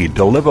you need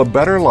to live a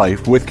better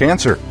life with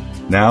cancer.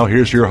 Now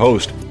here's your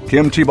host,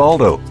 Kim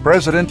Tibaldo,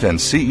 President and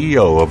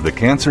CEO of the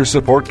Cancer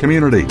Support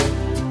Community.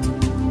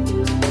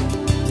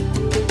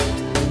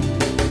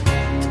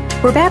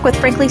 We're back with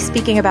Frankly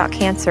Speaking About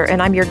Cancer,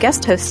 and I'm your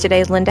guest host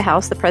today, Linda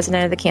House, the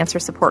president of the Cancer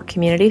Support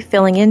Community,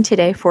 filling in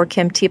today for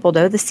Kim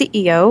Thiboldeaux, the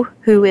CEO,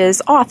 who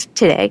is off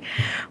today.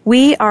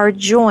 We are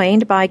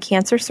joined by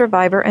cancer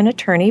survivor and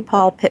attorney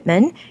Paul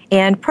Pittman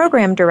and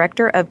program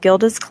director of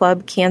Gilda's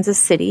Club Kansas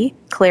City,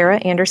 Clara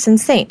Anderson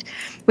Saint.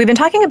 We've been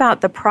talking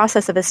about the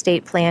process of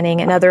estate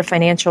planning and other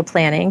financial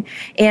planning,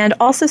 and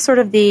also sort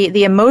of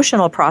the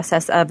emotional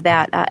process of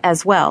that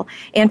as well.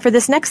 And for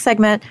this next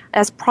segment,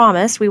 as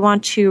promised, we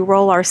want to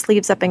roll our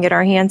sleeves up and get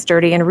our hands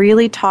dirty and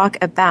really talk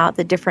about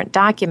the different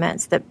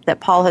documents that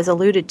Paul has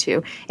alluded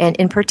to, and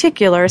in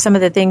particular, some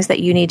of the things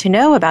that you need to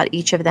know about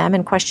each of them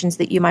and questions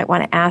that you might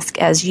want to ask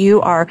as you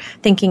are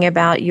thinking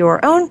about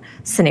your own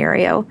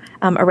scenario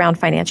around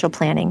financial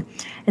planning.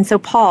 And so,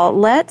 Paul,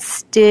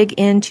 let's dig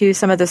into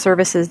some of the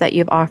services that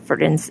you've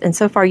offered. And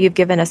so far, you've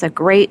given us a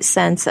great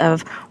sense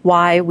of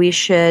why we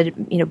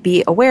should,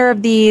 be aware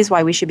of these,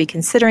 why we should be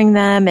considering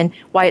them, and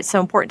why it's so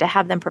important to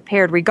have them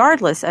prepared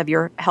regardless of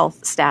your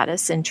health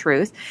status in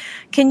truth.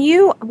 Can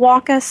you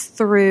walk us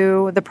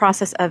through the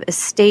process of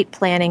estate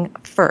planning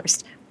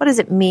first? What does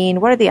it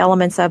mean? What are the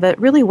elements of it?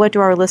 Really, what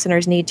do our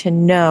listeners need to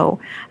know,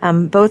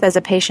 both as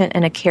a patient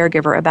and a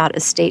caregiver, about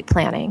estate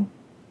planning?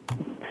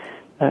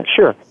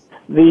 Sure.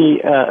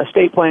 The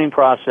estate planning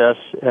process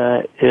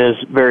is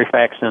very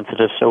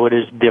fact-sensitive, so it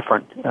is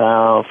different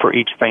for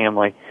each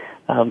family.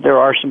 There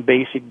are some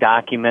basic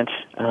documents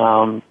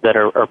that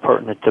are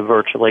pertinent to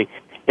virtually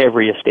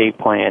every estate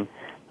plan.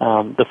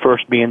 The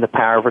first being the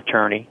power of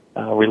attorney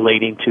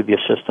relating to the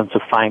assistance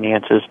of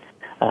finances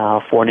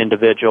for an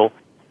individual.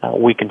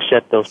 We can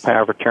set those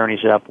power of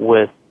attorneys up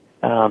with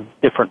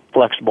different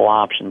flexible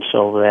options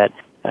so that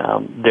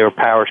their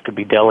powers could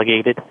be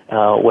delegated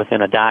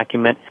within a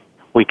document.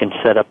 We can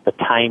set up the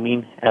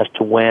timing as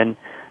to when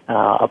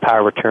a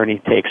power of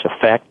attorney takes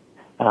effect,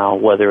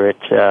 whether it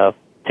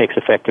takes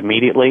effect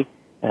immediately.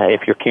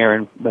 If you're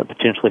caring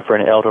potentially for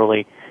an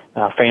elderly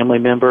family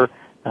member,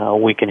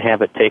 we can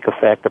have it take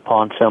effect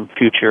upon some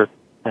future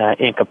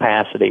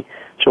incapacity.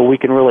 So we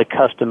can really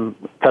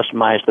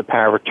customize the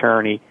power of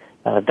attorney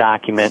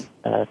document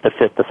to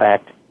fit the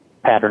fact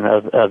pattern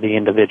of the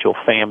individual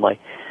family.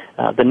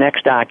 The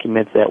next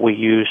document that we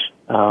use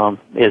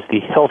is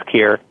the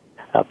healthcare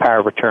power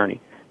of attorney.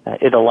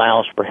 It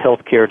allows for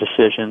healthcare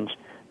decisions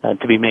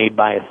to be made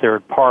by a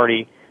third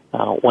party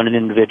when an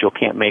individual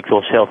can't make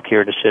those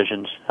healthcare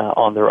decisions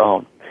on their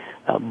own.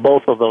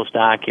 Both of those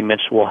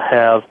documents will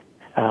have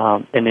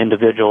an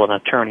individual, an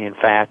attorney, in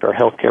fact, or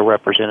healthcare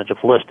representative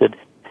listed,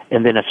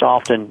 and then it's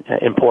often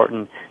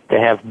important to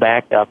have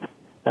backup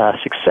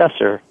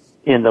successor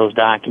in those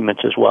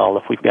documents as well.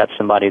 If we've got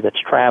somebody that's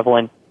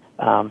traveling,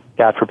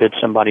 God forbid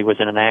somebody was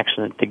in an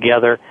accident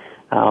together,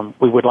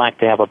 we would like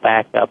to have a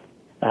backup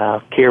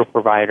care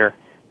provider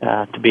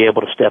to be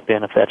able to step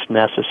in if that's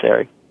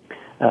necessary.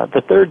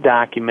 The third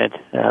document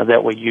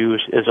that we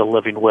use is a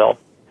living will.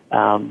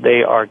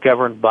 They are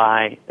governed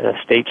by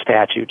state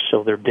statutes,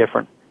 so they're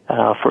different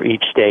for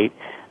each state,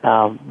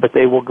 but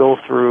they will go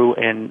through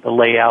and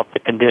lay out the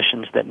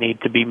conditions that need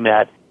to be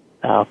met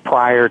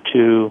prior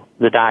to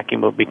the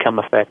document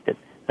becoming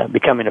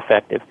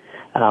effective.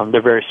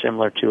 They're very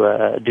similar to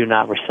a do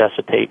not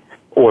resuscitate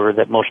order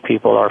that most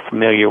people are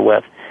familiar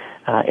with.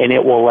 And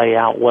it will lay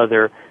out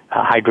whether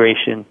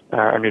hydration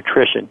or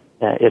nutrition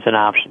is an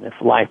option, if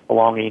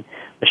life-belonging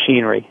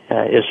machinery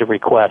is a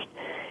request.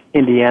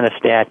 Indiana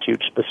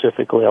statute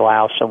specifically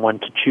allows someone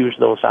to choose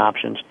those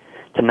options,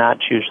 to not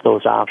choose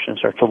those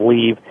options, or to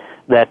leave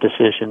that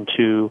decision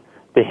to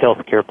the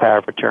healthcare power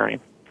of attorney.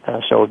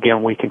 So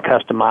again, we can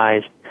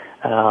customize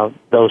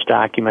those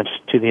documents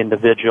to the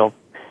individual.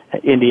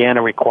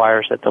 Indiana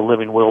requires that the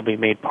living will be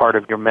made part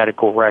of your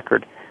medical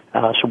record,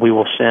 so we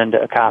will send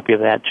a copy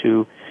of that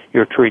to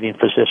your treating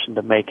physician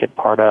to make it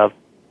part of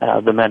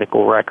the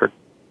medical record.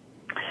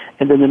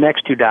 And then the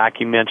next two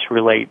documents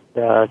relate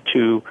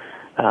to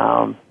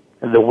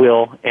the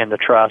will and the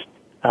trust,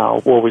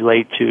 will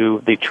relate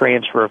to the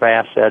transfer of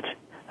assets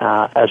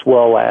as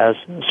well as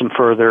some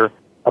further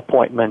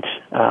appointments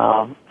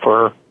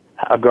for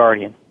a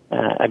guardian.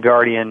 A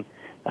guardian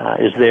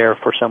is there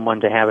for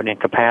someone to have an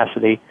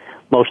incapacity.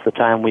 Most of the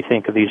time we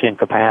think of these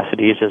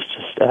incapacities as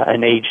just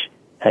an age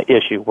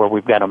issue where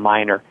we've got a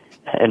minor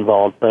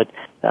involved, but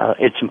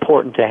it's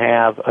important to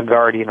have a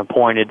guardian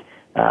appointed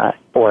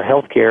for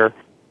health care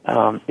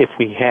if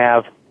we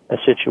have a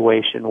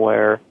situation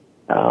where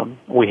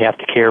we have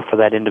to care for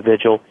that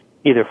individual,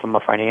 either from a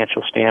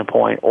financial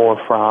standpoint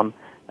or from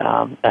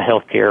a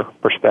health care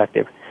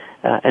perspective.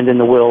 And then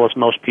the will, as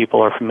most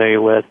people are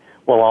familiar with,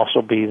 will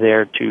also be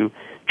there to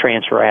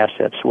transfer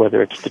assets,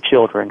 whether it's to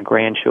children,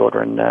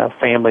 grandchildren,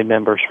 family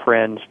members,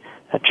 friends,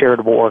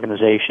 charitable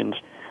organizations.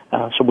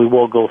 So we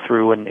will go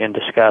through and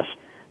discuss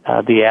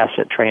the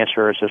asset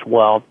transfers as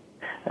well.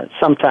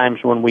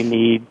 Sometimes when we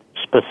need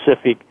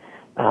specific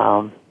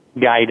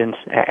guidance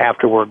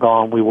after we're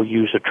gone, we will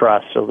use a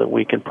trust so that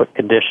we can put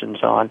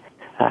conditions on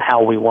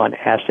how we want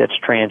assets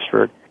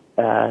transferred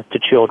to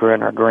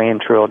children or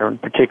grandchildren,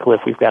 particularly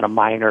if we've got a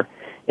minor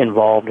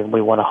involved and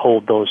we want to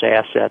hold those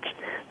assets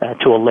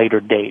to a later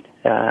date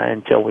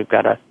until we've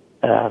got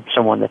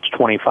someone that's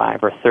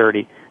 25 or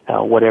 30,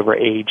 whatever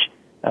age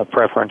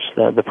preference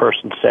the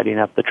person setting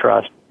up the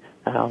trust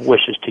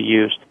wishes to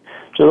use.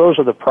 So those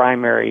are the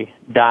primary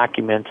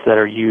documents that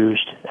are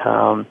used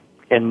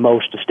in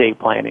most estate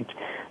plannings.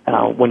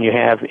 When you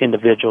have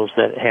individuals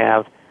that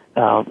have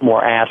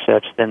more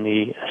assets, then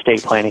the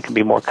estate planning can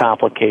be more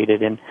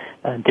complicated and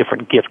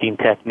different gifting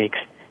techniques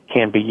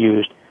can be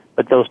used.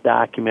 But those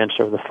documents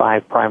are the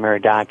 5 primary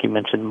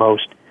documents in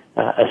most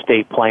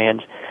estate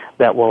plans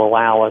that will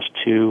allow us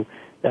to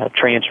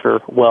transfer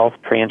wealth,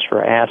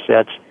 transfer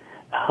assets,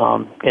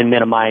 and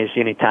minimize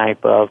any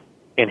type of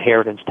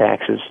inheritance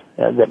taxes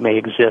that may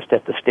exist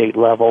at the state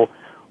level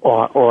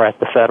or at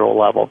the federal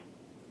level.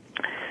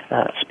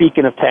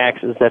 Speaking of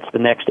taxes, that's the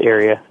next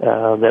area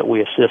that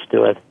we assist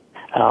with.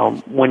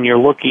 When you're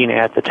looking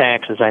at the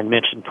taxes, I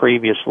mentioned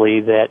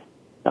previously that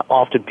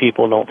often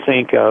people don't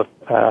think of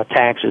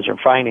taxes or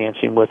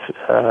financing with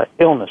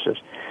illnesses.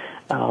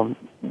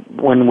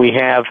 When we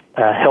have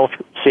health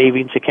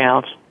savings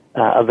accounts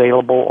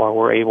available, or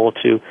we're able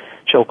to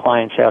show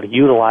clients how to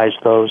utilize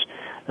those,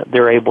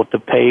 they're able to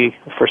pay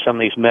for some of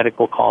these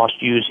medical costs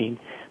using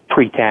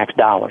pre-tax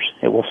dollars.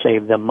 It will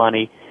save them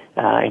money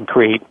and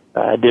create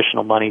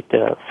additional money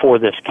for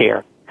this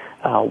care.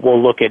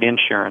 We'll look at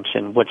insurance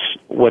and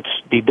what's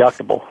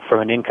deductible from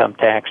an income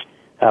tax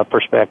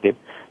perspective.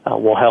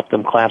 We'll help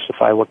them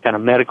classify what kind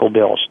of medical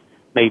bills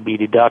may be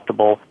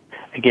deductible,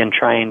 again,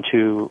 trying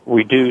to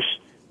reduce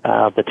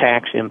the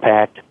tax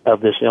impact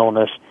of this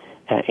illness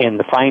and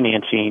the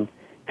financing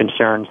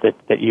concerns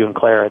that you and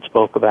Claire had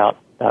spoke about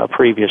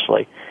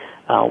previously.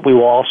 We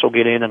will also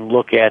get in and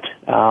look at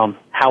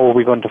how are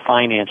we going to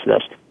finance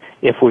this.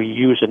 If we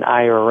use an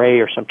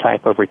IRA or some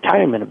type of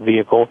retirement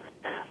vehicle,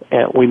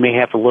 we may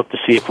have to look to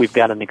see if we've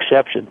got an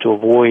exception to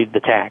avoid the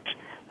tax.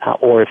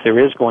 Or if there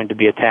is going to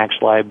be a tax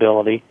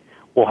liability,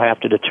 we'll have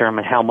to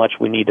determine how much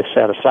we need to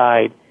set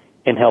aside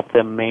and help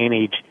them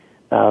manage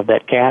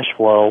that cash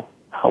flow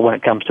when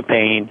it comes to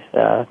paying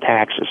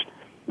taxes.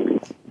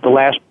 The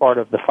last part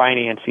of the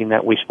financing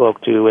that we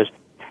spoke to is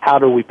how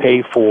do we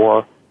pay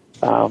for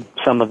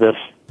some of this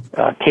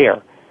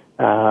care?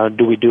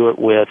 Do we do it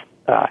with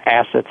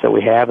assets that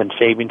we have in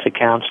savings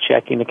accounts,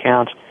 checking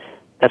accounts?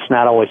 That's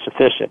not always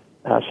sufficient.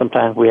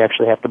 Sometimes we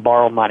actually have to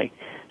borrow money.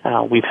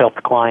 We've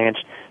helped clients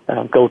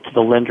go to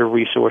the lender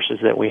resources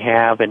that we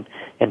have and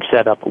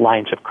set up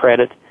lines of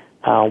credit.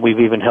 We've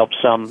even helped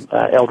some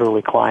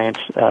elderly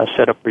clients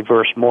set up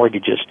reverse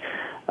mortgages.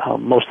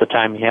 Most of the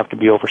time you have to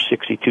be over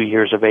 62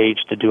 years of age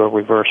to do a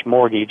reverse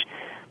mortgage,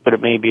 but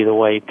it may be the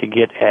way to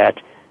get at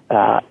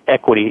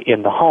equity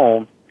in the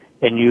home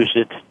and use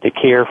it to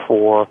care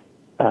for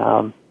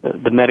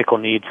the medical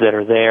needs that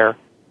are there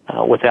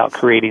without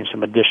creating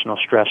some additional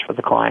stress for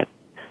the client.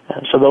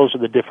 So those are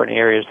the different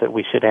areas that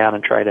we sit down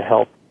and try to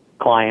help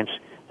clients.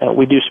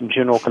 We do some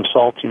general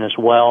consulting as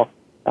well,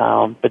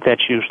 but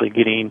that's usually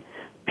getting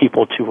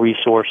people to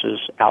resources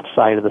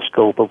outside of the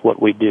scope of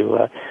what we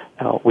do.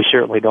 We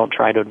certainly don't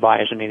try to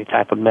advise in any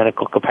type of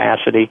medical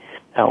capacity.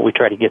 We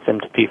try to get them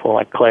to people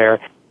like Claire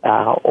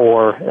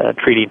or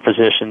treating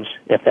physicians,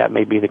 if that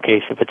may be the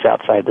case, if it's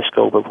outside the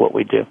scope of what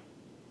we do.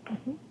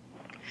 Mm-hmm.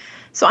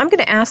 So I'm going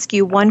to ask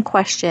you one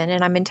question,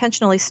 and I'm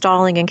intentionally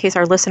stalling in case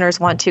our listeners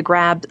want to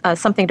grab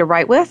something to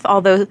write with,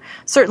 although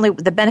certainly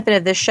the benefit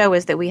of this show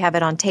is that we have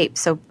it on tape,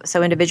 so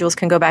individuals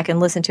can go back and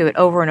listen to it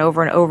over and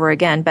over and over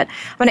again. But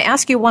I'm going to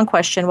ask you one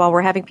question while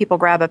we're having people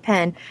grab a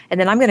pen, and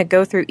then I'm going to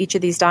go through each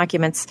of these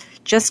documents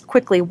just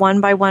quickly,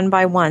 one by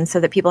one, so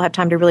that people have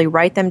time to really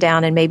write them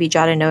down and maybe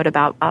jot a note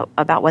about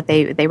what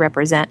they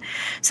represent.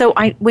 So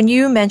when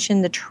you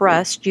mentioned the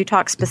trust, you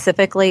talked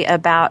specifically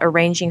about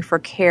arranging for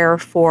care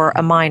for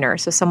a minor,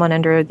 so someone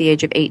under the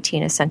age of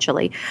 18,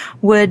 essentially.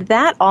 Would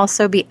that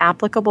also be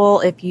applicable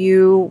if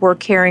you were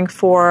caring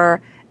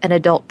for an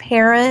adult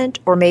parent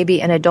or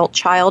maybe an adult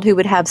child who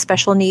would have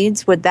special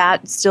needs? Would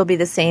that still be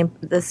the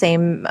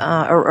same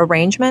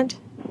arrangement?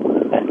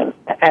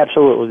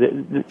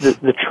 Absolutely.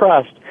 The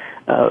trust,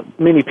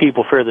 many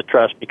people fear the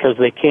trust because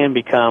they can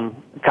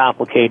become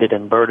complicated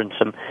and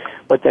burdensome,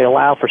 but they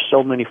allow for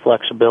so many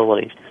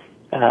flexibilities.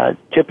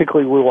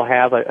 Typically, we will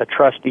have a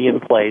trustee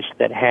in place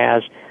that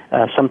has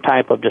some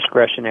type of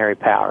discretionary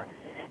power.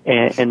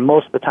 And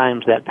most of the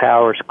times that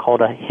power is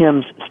called a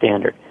HIMSS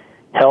standard: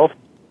 health,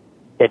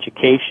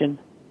 education,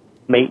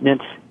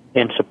 maintenance,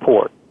 and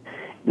support.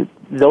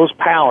 Those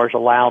powers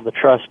allow the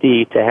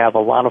trustee to have a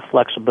lot of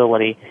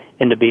flexibility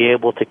and to be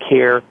able to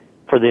care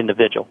for the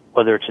individual,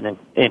 whether it's an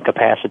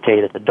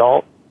incapacitated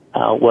adult,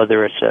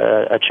 whether it's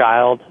a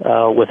child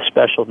with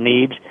special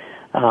needs.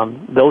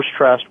 Those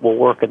trusts will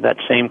work in that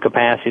same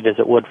capacity as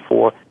it would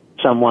for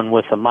someone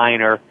with a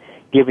minor,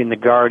 giving the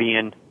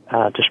guardian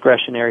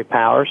discretionary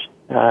powers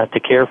to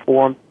care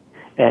for them.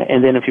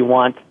 And then if you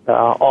want,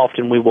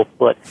 often we will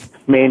put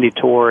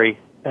mandatory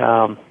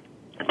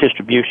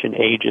distribution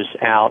ages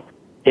out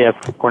if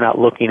we're not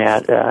looking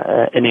at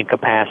an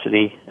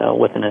incapacity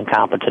with an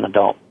incompetent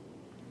adult.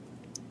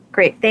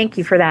 Great, thank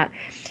you for that.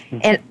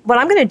 And what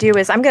I'm going to do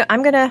is I'm going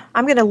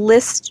to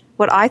list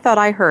what I thought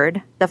I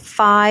heard, the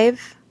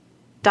 5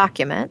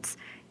 documents,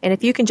 and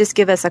if you can just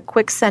give us a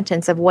quick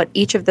sentence of what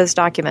each of those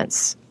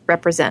documents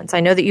represents.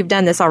 I know that you've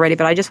done this already,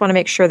 but I just want to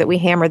make sure that we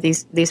hammer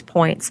these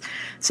points.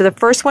 So the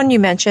first one you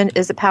mentioned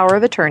is the power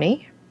of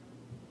attorney.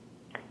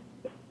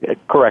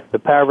 Correct. The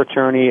power of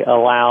attorney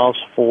allows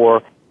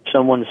for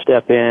someone to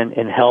step in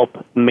and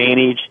help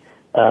manage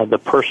the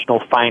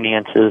personal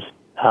finances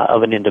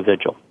of an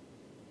individual.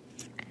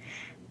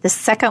 The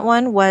second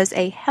one was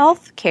a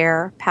health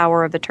care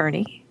power of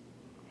attorney.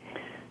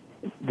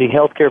 The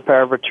health care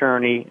power of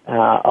attorney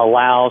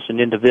allows an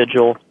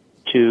individual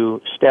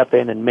to step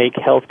in and make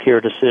health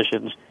care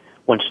decisions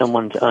when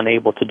someone's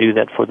unable to do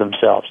that for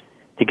themselves,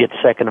 to get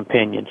second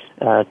opinions,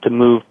 to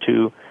move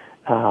to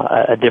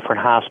a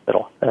different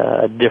hospital,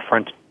 a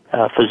different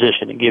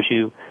physician. It gives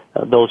you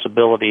those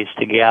abilities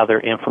to gather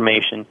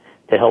information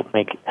to help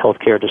make health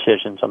care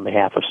decisions on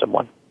behalf of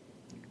someone.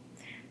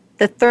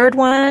 The third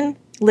one,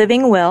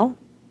 living will.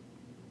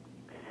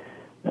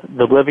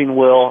 The living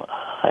will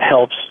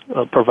helps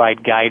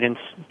provide guidance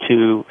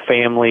to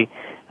family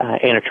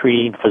and a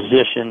treating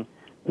physician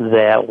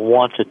that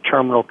once a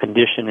terminal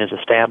condition is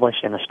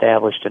established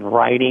in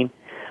writing,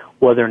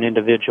 whether an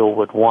individual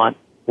would want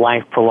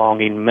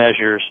life-prolonging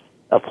measures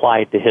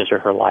applied to his or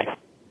her life.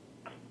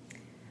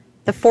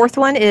 The fourth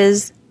one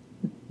is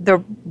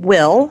the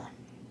will.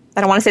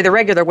 I don't want to say the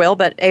regular will,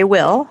 but a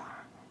will.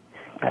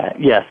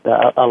 Yes,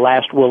 a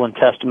last will and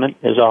testament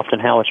is often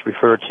how it's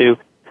referred to.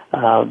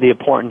 The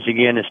importance,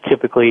 again, is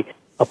typically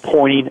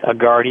appointing a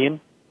guardian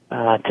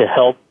to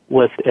help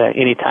with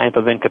any type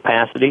of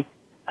incapacity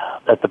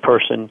that the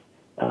person's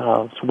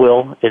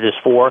will it is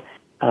for,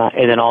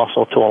 and then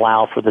also to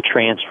allow for the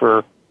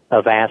transfer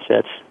of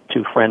assets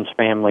to friends,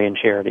 family, and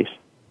charities.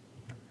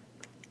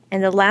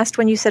 And the last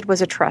one you said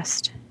was a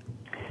trust.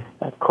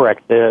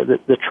 Correct.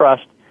 The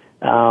trust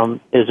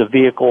is a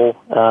vehicle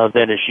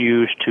that is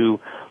used to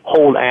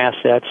hold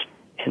assets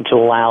and to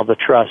allow the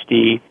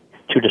trustee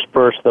to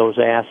disperse those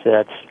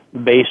assets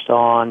based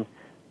on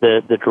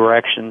the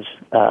directions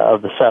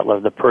of the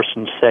settlor, the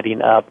person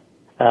setting up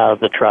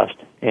the trust.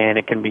 And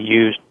it can be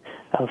used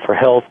for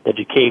health,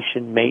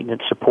 education,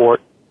 maintenance,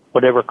 support,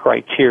 whatever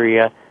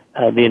criteria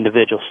the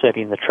individual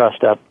setting the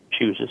trust up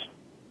chooses.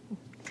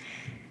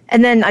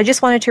 And then I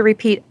just wanted to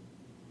repeat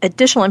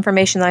additional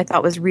information that I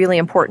thought was really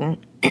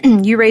important.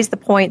 You raised the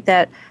point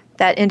that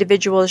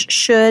individuals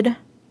should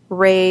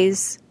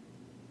raise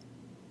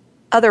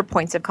other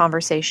points of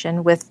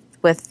conversation with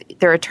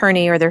their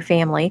attorney or their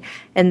family,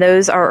 and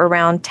those are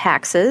around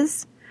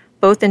taxes,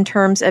 both in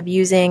terms of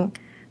using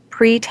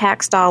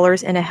pre-tax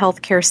dollars in a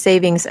healthcare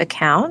savings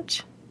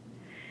account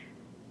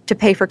to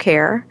pay for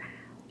care.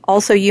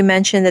 Also, you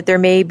mentioned that there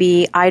may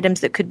be items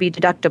that could be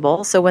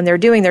deductible. So when they're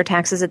doing their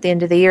taxes at the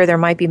end of the year, there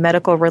might be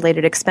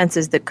medical-related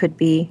expenses that could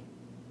be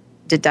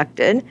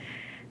deducted.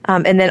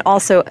 And then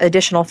also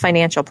additional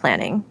financial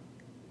planning.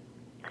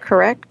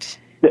 Correct?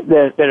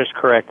 That is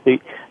correct.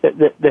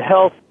 The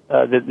health,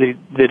 the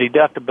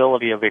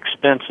deductibility of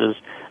expenses,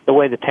 the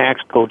way the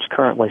tax code's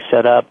currently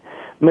set up,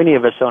 many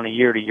of us on a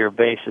year-to-year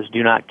basis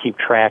do not keep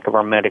track of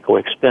our medical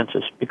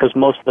expenses because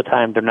most of the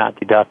time they're not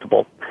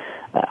deductible.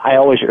 I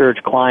always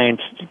urge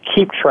clients to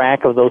keep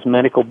track of those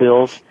medical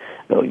bills.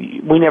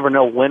 We never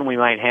know when we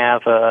might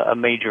have a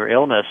major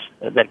illness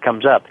that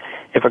comes up.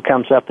 If it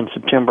comes up in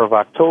September or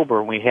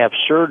October, we have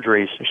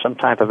surgeries or some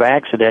type of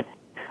accident,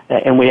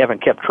 and we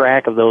haven't kept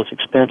track of those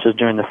expenses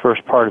during the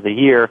first part of the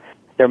year,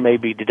 there may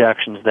be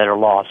deductions that are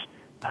lost.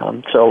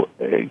 So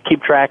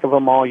keep track of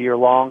them all year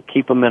long,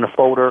 keep them in a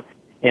folder,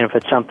 and if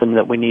it's something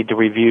that we need to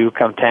review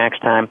come tax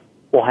time,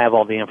 we'll have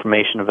all the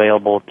information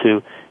available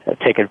to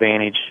take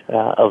advantage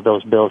of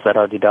those bills that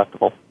are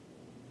deductible.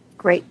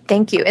 Great,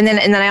 thank you. And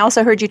then I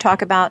also heard you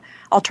talk about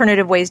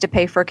alternative ways to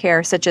pay for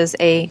care, such as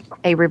a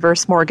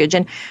reverse mortgage.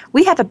 And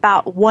we have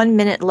about 1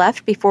 minute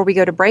left before we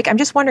go to break. I'm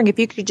just wondering if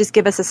you could just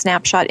give us a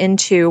snapshot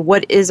into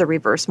what is a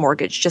reverse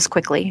mortgage, just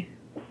quickly.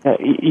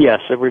 Yes,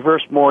 a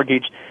reverse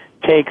mortgage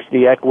takes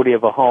the equity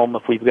of a home.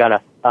 If we've got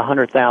a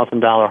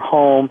 $100,000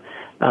 home,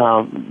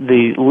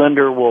 the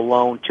lender will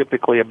loan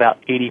typically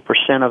about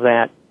 80% of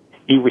that.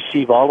 You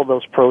receive all of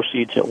those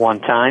proceeds at one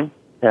time,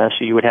 so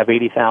you would have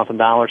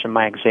 $80,000 in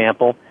my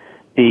example.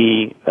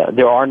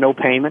 There are no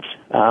payments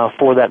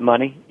for that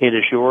money. It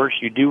is yours.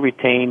 You do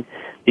retain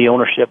the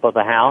ownership of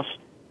the house,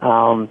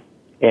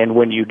 and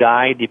when you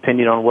die,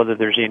 depending on whether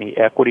there's any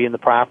equity in the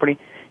property,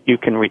 you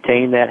can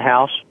retain that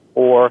house,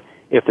 or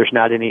if there's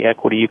not any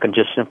equity, you can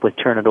just simply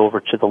turn it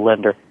over to the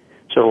lender.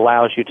 So it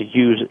allows you to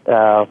use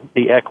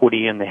the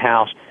equity in the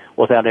house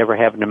without ever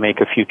having to make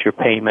a future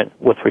payment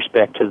with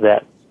respect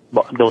to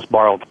those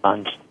borrowed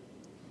funds.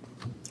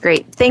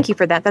 Great. Thank you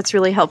for that. That's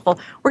really helpful.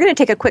 We're going to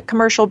take a quick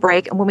commercial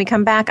break, and when we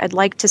come back, I'd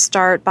like to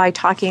start by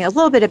talking a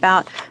little bit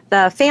about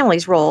the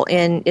family's role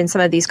in some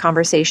of these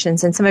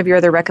conversations and some of your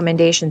other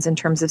recommendations in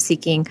terms of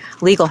seeking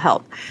legal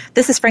help.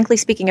 This is Frankly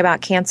Speaking About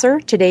Cancer.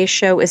 Today's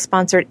show is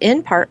sponsored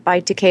in part by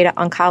Takeda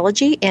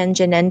Oncology and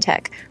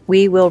Genentech.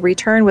 We will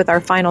return with our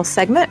final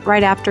segment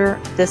right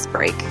after this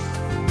break.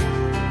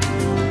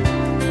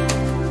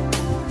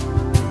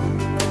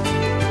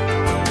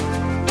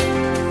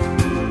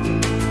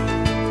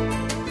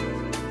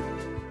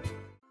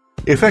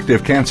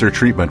 Effective cancer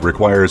treatment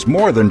requires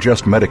more than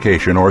just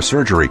medication or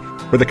surgery.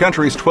 For the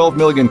country's 12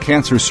 million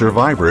cancer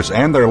survivors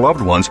and their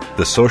loved ones,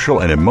 the social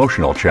and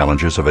emotional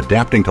challenges of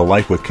adapting to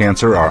life with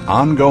cancer are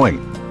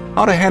ongoing.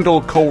 How to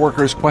handle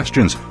coworkers'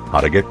 questions, how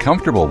to get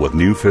comfortable with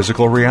new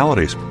physical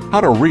realities, how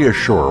to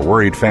reassure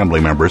worried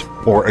family members,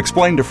 or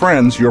explain to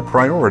friends your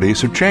priorities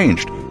have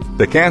changed.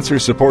 The Cancer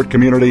Support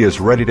Community is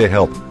ready to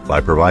help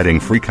by providing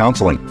free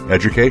counseling,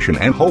 education,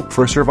 and hope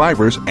for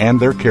survivors and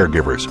their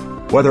caregivers.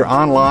 Whether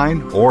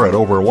online or at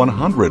over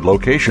 100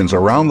 locations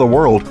around the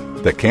world,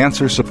 the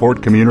Cancer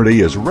Support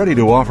Community is ready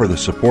to offer the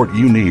support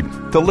you need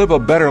to live a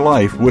better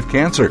life with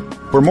cancer.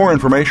 For more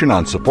information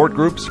on support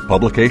groups,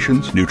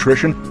 publications,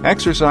 nutrition,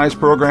 exercise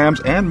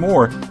programs, and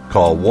more,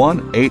 call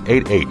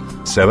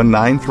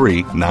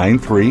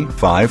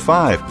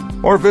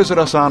 1-888-793-9355 or visit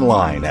us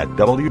online at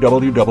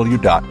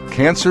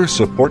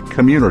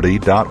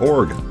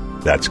www.cancersupportcommunity.org.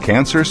 That's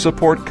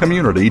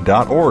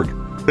cancersupportcommunity.org.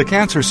 The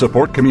Cancer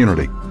Support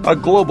Community, a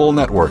global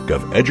network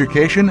of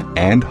education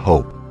and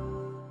hope.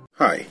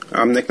 Hi,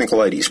 I'm Nick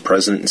Nicolaides,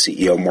 President and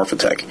CEO of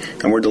Morphotek,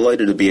 and we're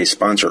delighted to be a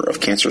sponsor of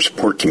Cancer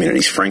Support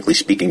Community's Frankly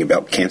Speaking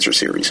About Cancer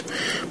series.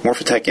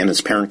 Morphotek and its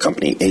parent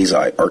company,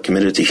 Eisai, are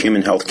committed to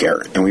human health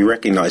care, and we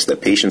recognize that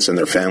patients and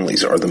their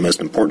families are the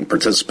most important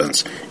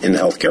participants in the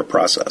healthcare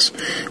process.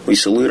 We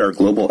salute our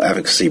global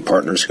advocacy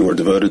partners who are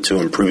devoted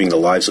to improving the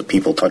lives of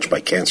people touched by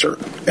cancer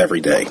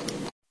every day.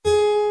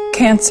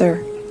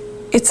 Cancer.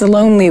 It's a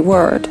lonely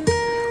word.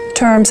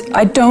 Terms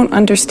I don't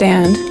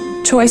understand.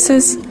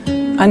 Choices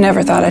I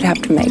never thought I'd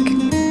have to make.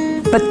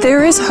 But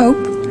there is hope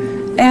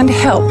and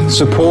help.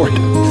 Support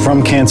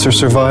from cancer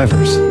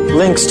survivors.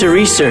 Links to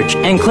research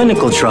and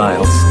clinical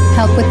trials.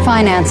 Help with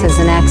finances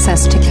and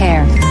access to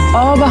care.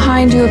 All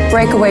behind you at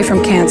Breakaway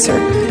from Cancer,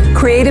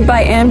 created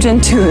by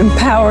Amgen to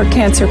empower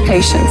cancer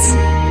patients.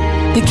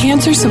 The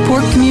Cancer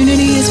Support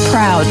Community is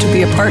proud to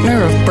be a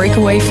partner of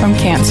Breakaway from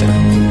Cancer.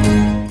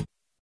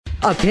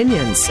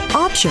 Opinions,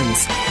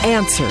 options,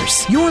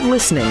 answers. You're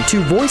listening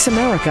to Voice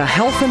America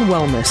Health and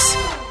Wellness.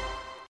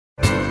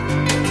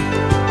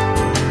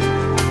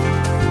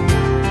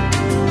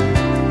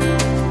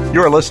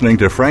 You're listening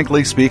to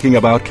Frankly Speaking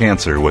About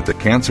Cancer with the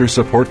Cancer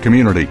Support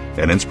Community,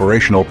 an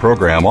inspirational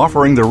program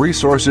offering the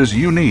resources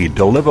you need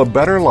to live a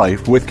better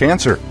life with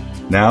cancer.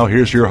 Now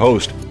here's your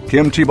host,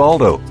 Kim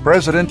Tibaldo,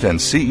 President and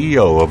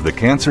CEO of the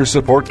Cancer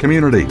Support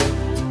Community.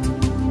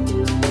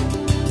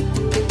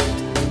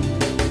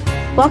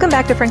 Welcome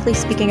back to Frankly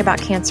Speaking About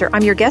Cancer.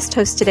 I'm your guest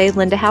host today,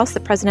 Linda House, the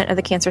president of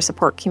the Cancer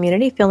Support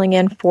Community, filling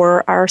in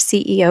for our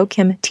CEO,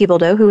 Kim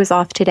Tibaldo, who is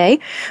off today.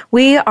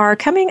 We are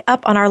coming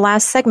up on our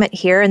last segment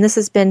here, and this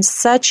has been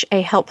such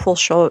a helpful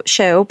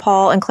show.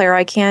 Paul and Claire,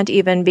 I can't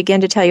even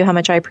begin to tell you how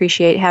much I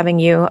appreciate having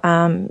you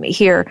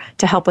here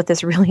to help with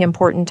this really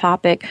important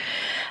topic.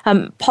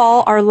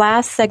 Paul, our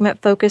last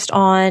segment focused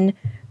on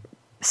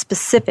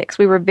specifics.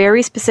 We were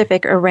very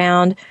specific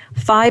around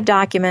 5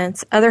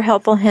 documents, other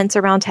helpful hints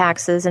around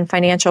taxes and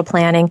financial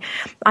planning.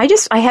 I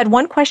had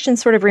one question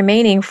sort of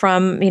remaining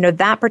from,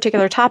 that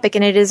particular topic,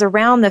 and it is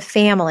around the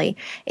family.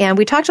 And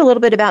we talked a little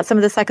bit about some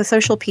of the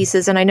psychosocial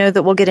pieces, and I know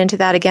that we'll get into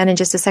that again in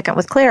just a second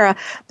with Clara,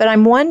 but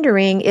I'm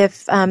wondering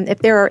if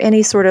there are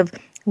any sort of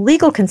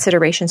legal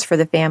considerations for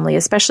the family,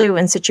 especially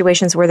in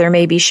situations where there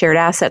may be shared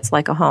assets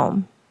like a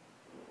home.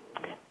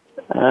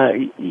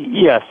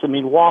 Yes.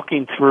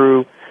 Walking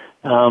through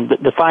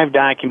the 5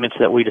 documents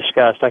that we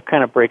discussed, I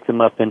kind of break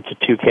them up into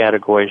 2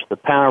 categories: the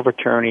power of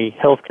attorney,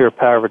 healthcare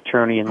power of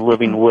attorney, and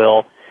living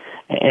will.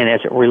 And as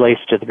it relates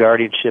to the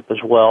guardianship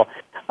as well,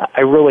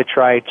 I really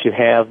try to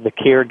have the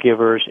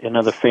caregivers and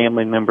other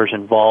family members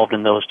involved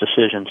in those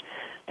decisions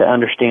to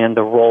understand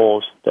the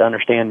roles, to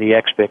understand the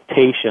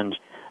expectations,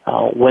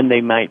 when they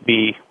might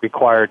be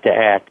required to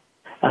act,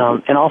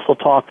 and also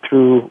talk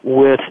through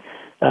with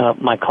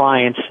my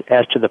clients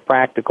as to the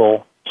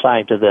practical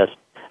side to this.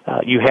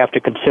 You have to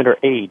consider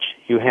age.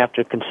 You have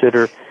to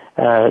consider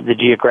the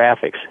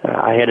geographics.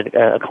 I had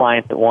a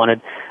client that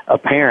wanted a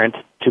parent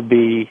to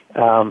be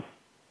a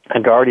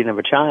guardian of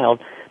a child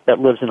that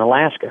lives in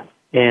Alaska,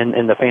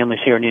 and the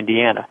family's here in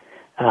Indiana.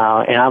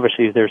 And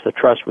obviously there's a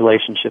trust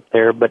relationship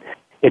there, but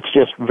it's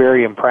just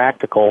very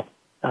impractical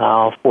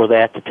for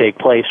that to take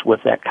place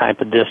with that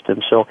type of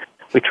distance. So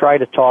we try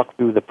to talk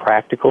through the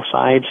practical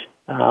sides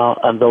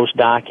of those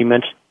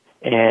documents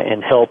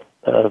and help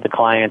the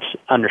clients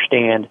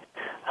understand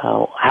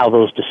how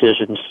those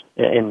decisions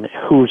and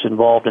who's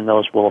involved in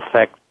those will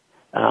affect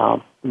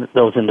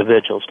those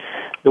individuals.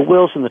 The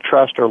wills and the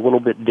trust are a little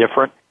bit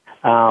different.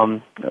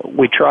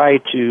 We try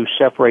to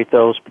separate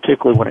those,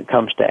 particularly when it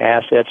comes to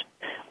assets.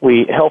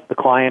 We help the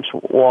clients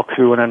walk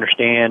through and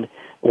understand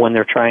when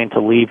they're trying to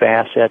leave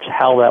assets,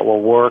 how that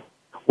will work,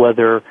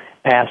 whether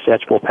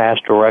assets will pass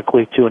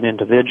directly to an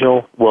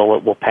individual,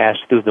 it will pass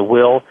through the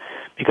will,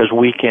 because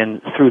we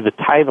can, through the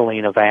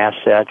titling of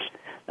assets,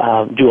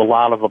 do a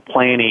lot of the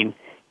planning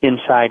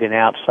inside and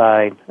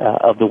outside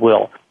of the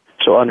will.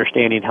 So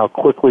understanding how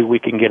quickly we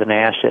can get an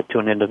asset to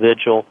an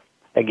individual,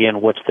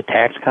 again, what's the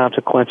tax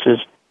consequences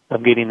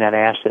of getting that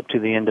asset to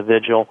the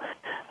individual.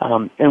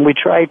 And we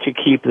try to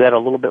keep that a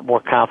little bit more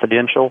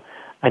confidential.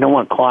 I don't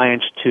want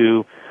clients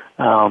to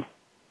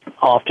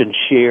often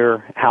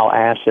share how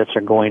assets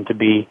are going to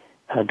be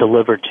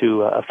delivered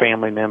to a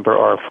family member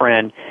or a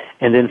friend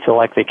and then feel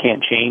like they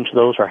can't change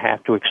those or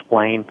have to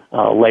explain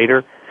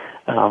later.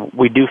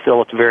 We do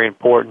feel it's very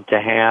important to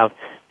have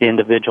the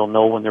individual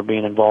know when they're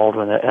being involved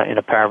in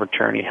a power of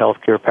attorney,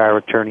 healthcare power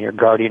of attorney, or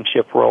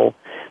guardianship role,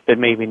 but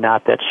maybe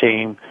not that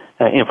same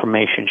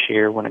information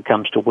share when it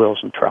comes to wills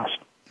and trusts.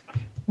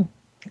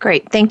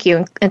 Great, thank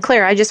you. And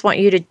Claire, I just want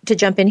you to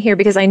jump in here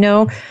because I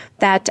know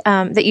that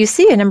that you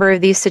see a number of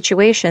these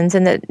situations,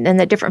 and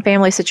that different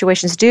family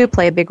situations do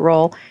play a big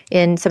role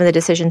in some of the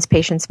decisions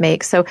patients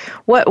make. So,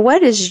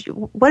 what is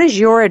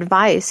your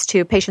advice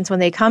to patients when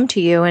they come to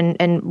you,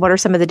 and what are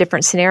some of the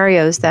different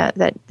scenarios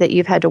that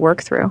you've had to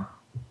work through?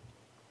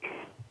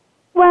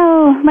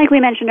 Well, like we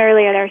mentioned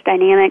earlier, there's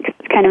dynamics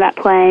kind of at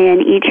play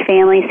in each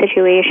family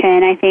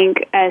situation. I think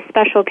a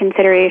special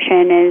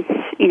consideration is,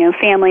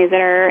 families that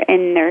are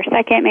in their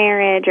second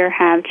marriage or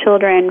have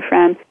children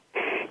from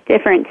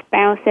different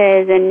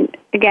spouses. And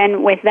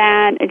again, with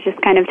that, it's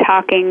just kind of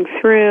talking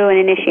through and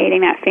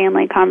initiating that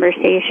family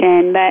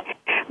conversation. But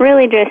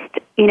really just,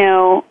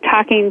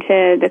 talking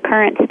to the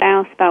current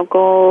spouse about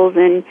goals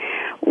and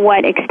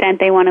what extent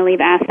they want to leave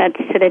assets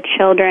to the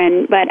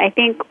children. But I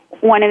think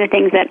one of the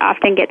things that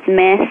often gets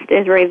missed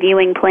is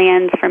reviewing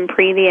plans from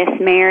previous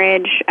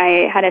marriage.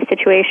 I had a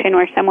situation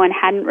where someone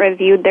hadn't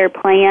reviewed their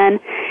plan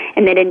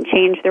and they didn't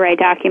change the right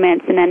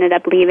documents and ended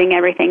up leaving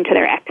everything to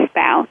their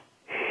ex-spouse.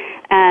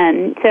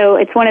 So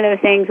it's one of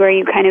those things where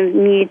you kind of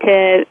need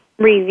to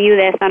review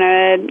this on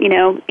a,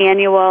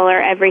 annual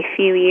or every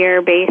few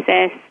year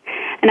basis.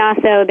 And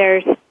also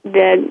there's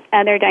the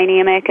other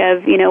dynamic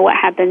of, what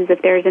happens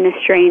if there's an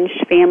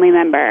estranged family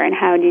member and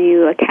how do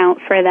you account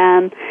for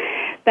them.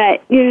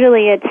 But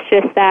usually it's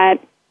just that,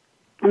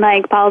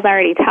 like Paul's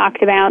already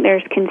talked about,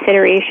 there's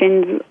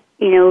considerations,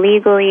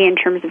 legally in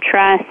terms of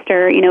trust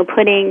or,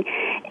 putting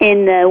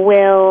in the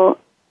will,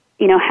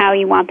 how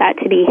you want that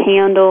to be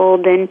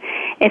handled, and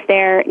if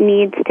there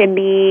needs to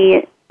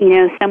be,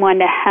 someone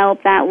to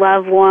help that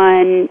loved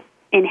one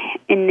in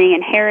the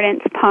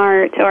inheritance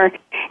part, or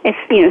if,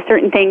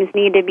 certain things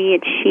need to be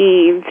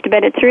achieved.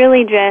 But it's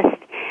really just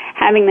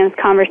having those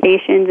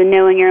conversations and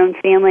knowing your own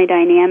family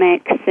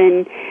dynamics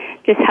and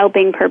just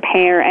helping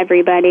prepare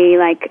everybody,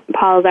 like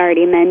Paul's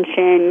already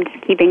mentioned,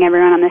 keeping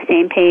everyone on the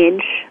same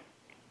page.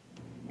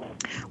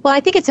 Well, I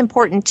think it's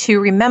important to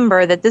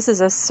remember that this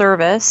is a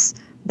service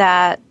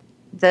that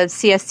the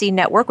CSC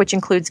network, which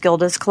includes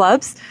Gilda's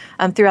clubs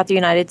throughout the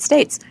United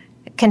States,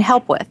 can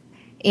help with.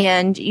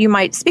 And you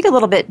might speak a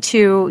little bit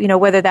to,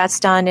 whether that's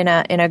done in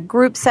a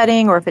group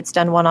setting or if it's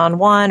done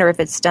one-on-one or if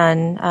it's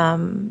done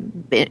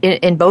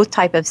in both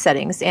type of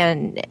settings.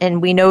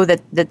 And we know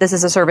that this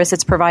is a service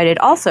that's provided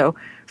also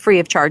free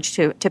of charge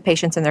to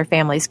patients and their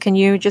families. Can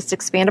you just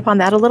expand upon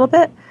that a little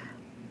bit?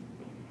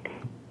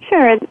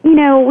 Sure.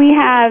 We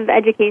have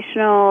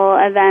educational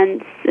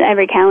events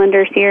every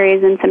calendar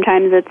series, and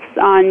sometimes it's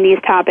on these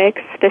topics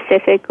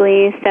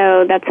specifically,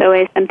 so that's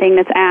always something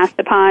that's asked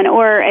upon.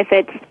 Or if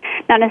it's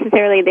not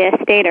necessarily the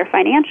estate or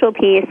financial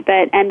piece,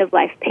 but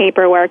end-of-life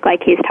paperwork,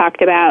 like he's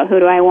talked about, who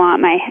do I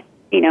want my,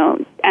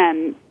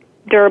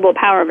 durable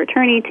power of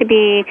attorney to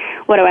be?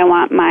 What do I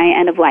want my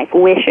end-of-life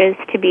wishes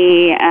to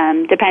be?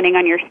 Depending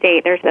on your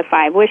state, there's the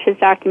 5 wishes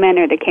document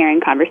or the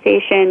caring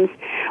conversations,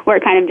 where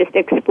it kind of just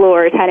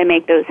explores how to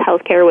make those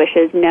healthcare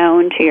wishes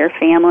known to your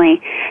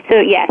family. So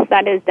yes,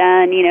 that is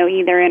done,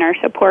 either in our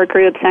support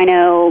groups. I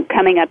know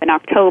coming up in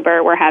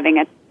October, we're having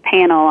a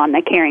panel on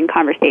the Caring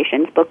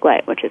Conversations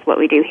booklet, which is what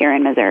we do here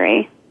in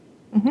Missouri.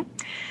 Mm-hmm.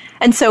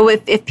 And so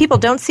if people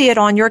don't see it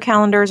on your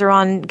calendars or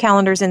on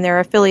calendars in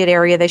their affiliate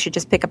area, they should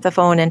just pick up the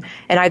phone and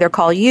either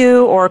call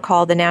you or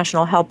call the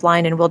National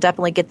Helpline, and we'll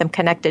definitely get them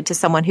connected to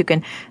someone who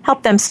can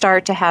help them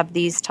start to have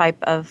these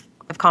type of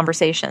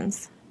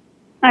conversations.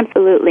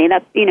 Absolutely.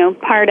 That's,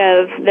 part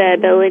of the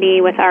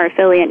ability with our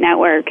affiliate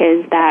network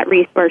is that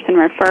resource and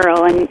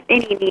referral, and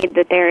any need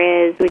that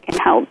there is, we can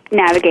help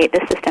navigate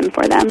the system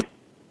for them.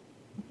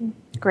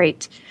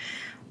 Great.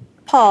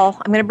 Paul,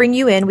 I'm going to bring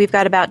you in. We've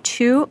got about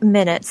 2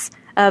 minutes.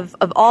 Of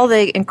all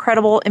the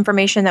incredible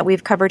information that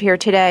we've covered here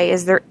today,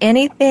 is there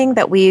anything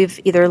that we've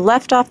either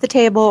left off the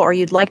table or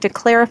you'd like to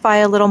clarify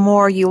a little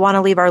more you want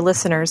to leave our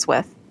listeners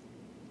with?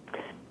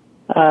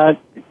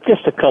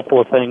 Just a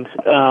couple of things.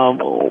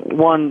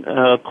 One,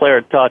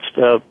 Claire touched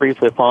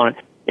briefly upon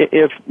it.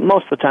 if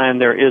most of the time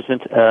there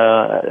isn't,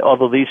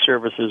 although these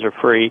services are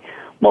free,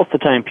 most of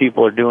the time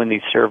people are doing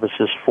these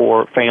services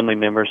for family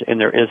members and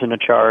there isn't a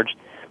charge.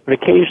 But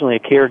occasionally a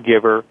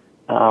caregiver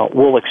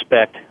will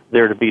expect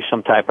there to be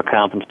some type of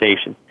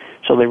compensation.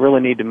 So they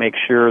really need to make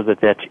sure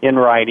that that's in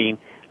writing,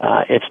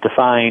 it's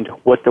defined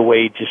what the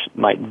wages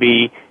might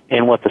be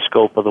and what the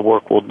scope of the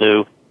work will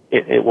do.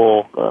 It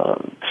will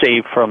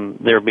save from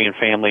there being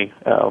family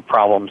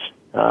problems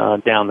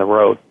down the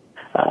road.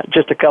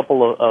 Just a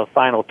couple of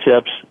final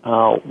tips.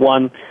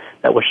 One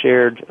that was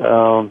shared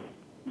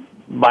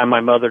by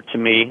my mother to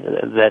me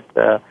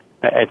that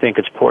I think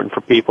it's important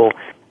for people.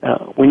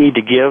 We need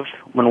to give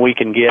when we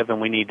can give,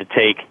 and we need to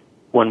take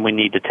when we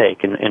need to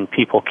take, and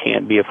people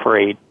can't be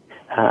afraid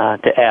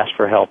to ask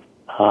for help,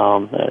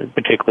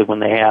 particularly when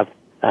they have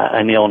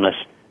an illness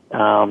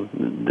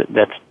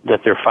that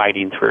they're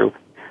fighting through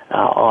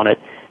on it.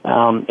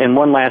 And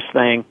one last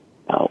thing,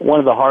 one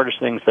of the hardest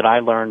things that I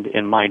learned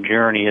in my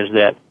journey is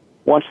that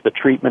once the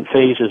treatment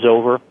phase is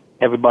over,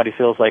 everybody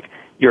feels like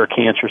you're a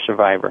cancer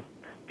survivor.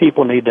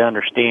 People need to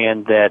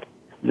understand that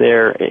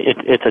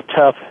it's a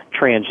tough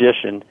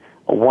transition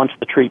once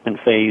the treatment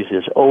phase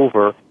is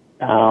over,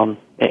 and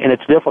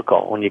it's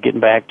difficult when you're getting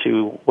back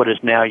to what is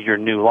now your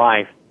new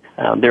life.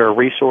 There are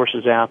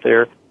resources out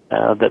there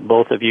that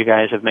both of you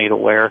guys have made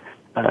aware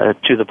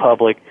to the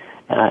public,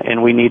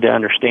 and we need to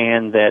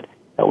understand that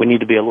we need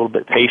to be a little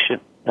bit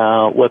patient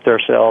with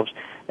ourselves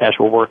as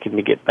we're working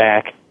to get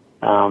back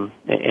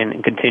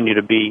and continue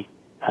to be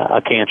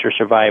a cancer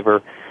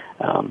survivor.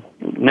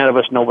 None of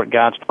us know what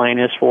God's plan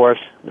is for us,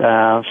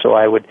 so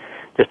I would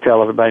just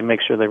tell everybody, make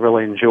sure they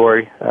really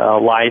enjoy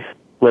life,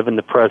 live in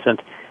the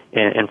present,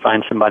 and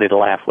find somebody to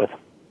laugh with.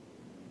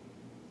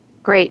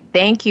 Great.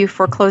 Thank you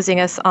for closing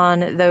us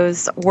on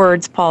those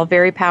words, Paul.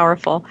 Very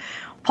powerful.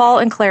 Paul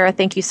and Clara,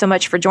 thank you so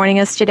much for joining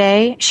us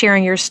today,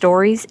 sharing your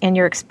stories and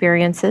your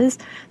experiences.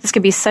 This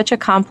could be such a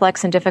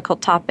complex and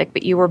difficult topic,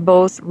 but you were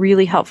both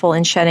really helpful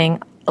in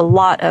shedding a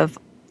lot of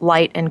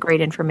light and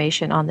great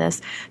information on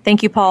this.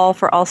 Thank you, Paul,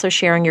 for also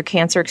sharing your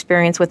cancer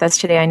experience with us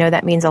today. I know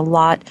that means a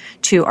lot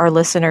to our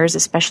listeners,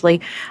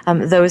 especially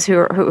those who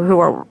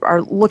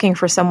are looking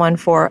for someone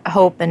for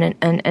hope and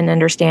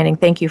understanding.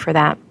 Thank you for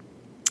that.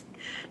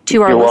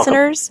 To our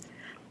listeners,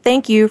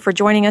 thank you for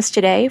joining us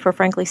today for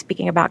Frankly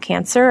Speaking About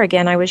Cancer.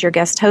 Again, I was your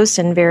guest host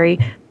and very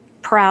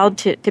proud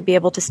to be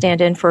able to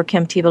stand in for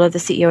Kim Thibodeau, the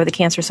CEO of the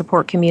Cancer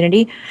Support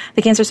Community.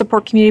 The Cancer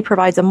Support Community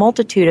provides a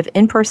multitude of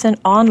in-person,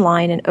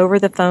 online, and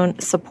over-the-phone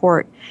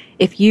support.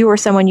 If you or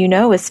someone you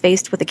know is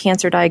faced with a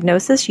cancer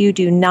diagnosis, you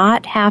do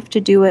not have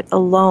to do it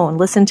alone.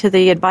 Listen to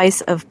the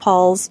advice of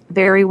Paul's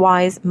very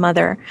wise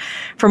mother.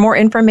 For more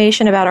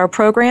information about our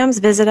programs,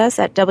 visit us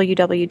at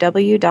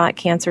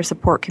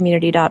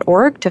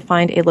www.cancersupportcommunity.org to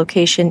find a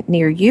location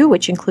near you,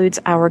 which includes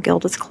our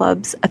Gilda's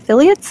Club's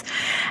affiliates.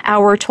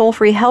 Our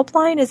toll-free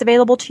helpline is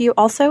available to you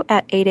also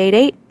at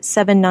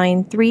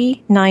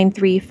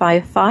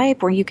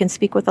 888-793-9355, where you can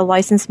speak with a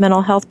licensed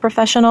mental health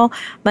professional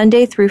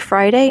Monday through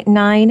Friday,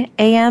 9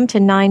 a.m. to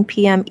 9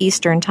 p.m.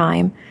 Eastern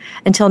Time.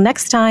 Until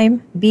next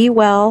time, be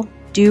well,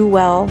 do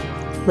well,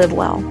 live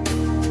well.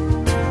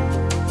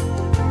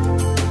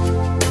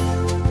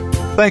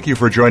 Thank you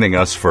for joining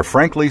us for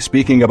Frankly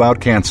Speaking About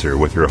Cancer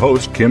with your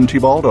host, Kim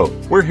Thibodeau.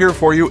 We're here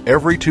for you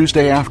every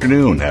Tuesday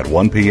afternoon at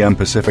 1 p.m.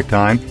 Pacific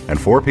Time and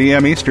 4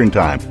 p.m. Eastern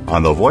Time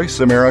on the Voice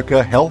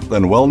America Health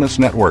and Wellness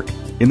Network.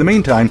 In the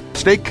meantime,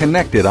 stay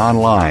connected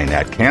online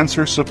at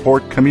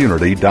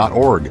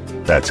cancersupportcommunity.org.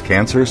 That's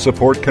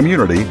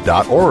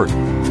cancersupportcommunity.org.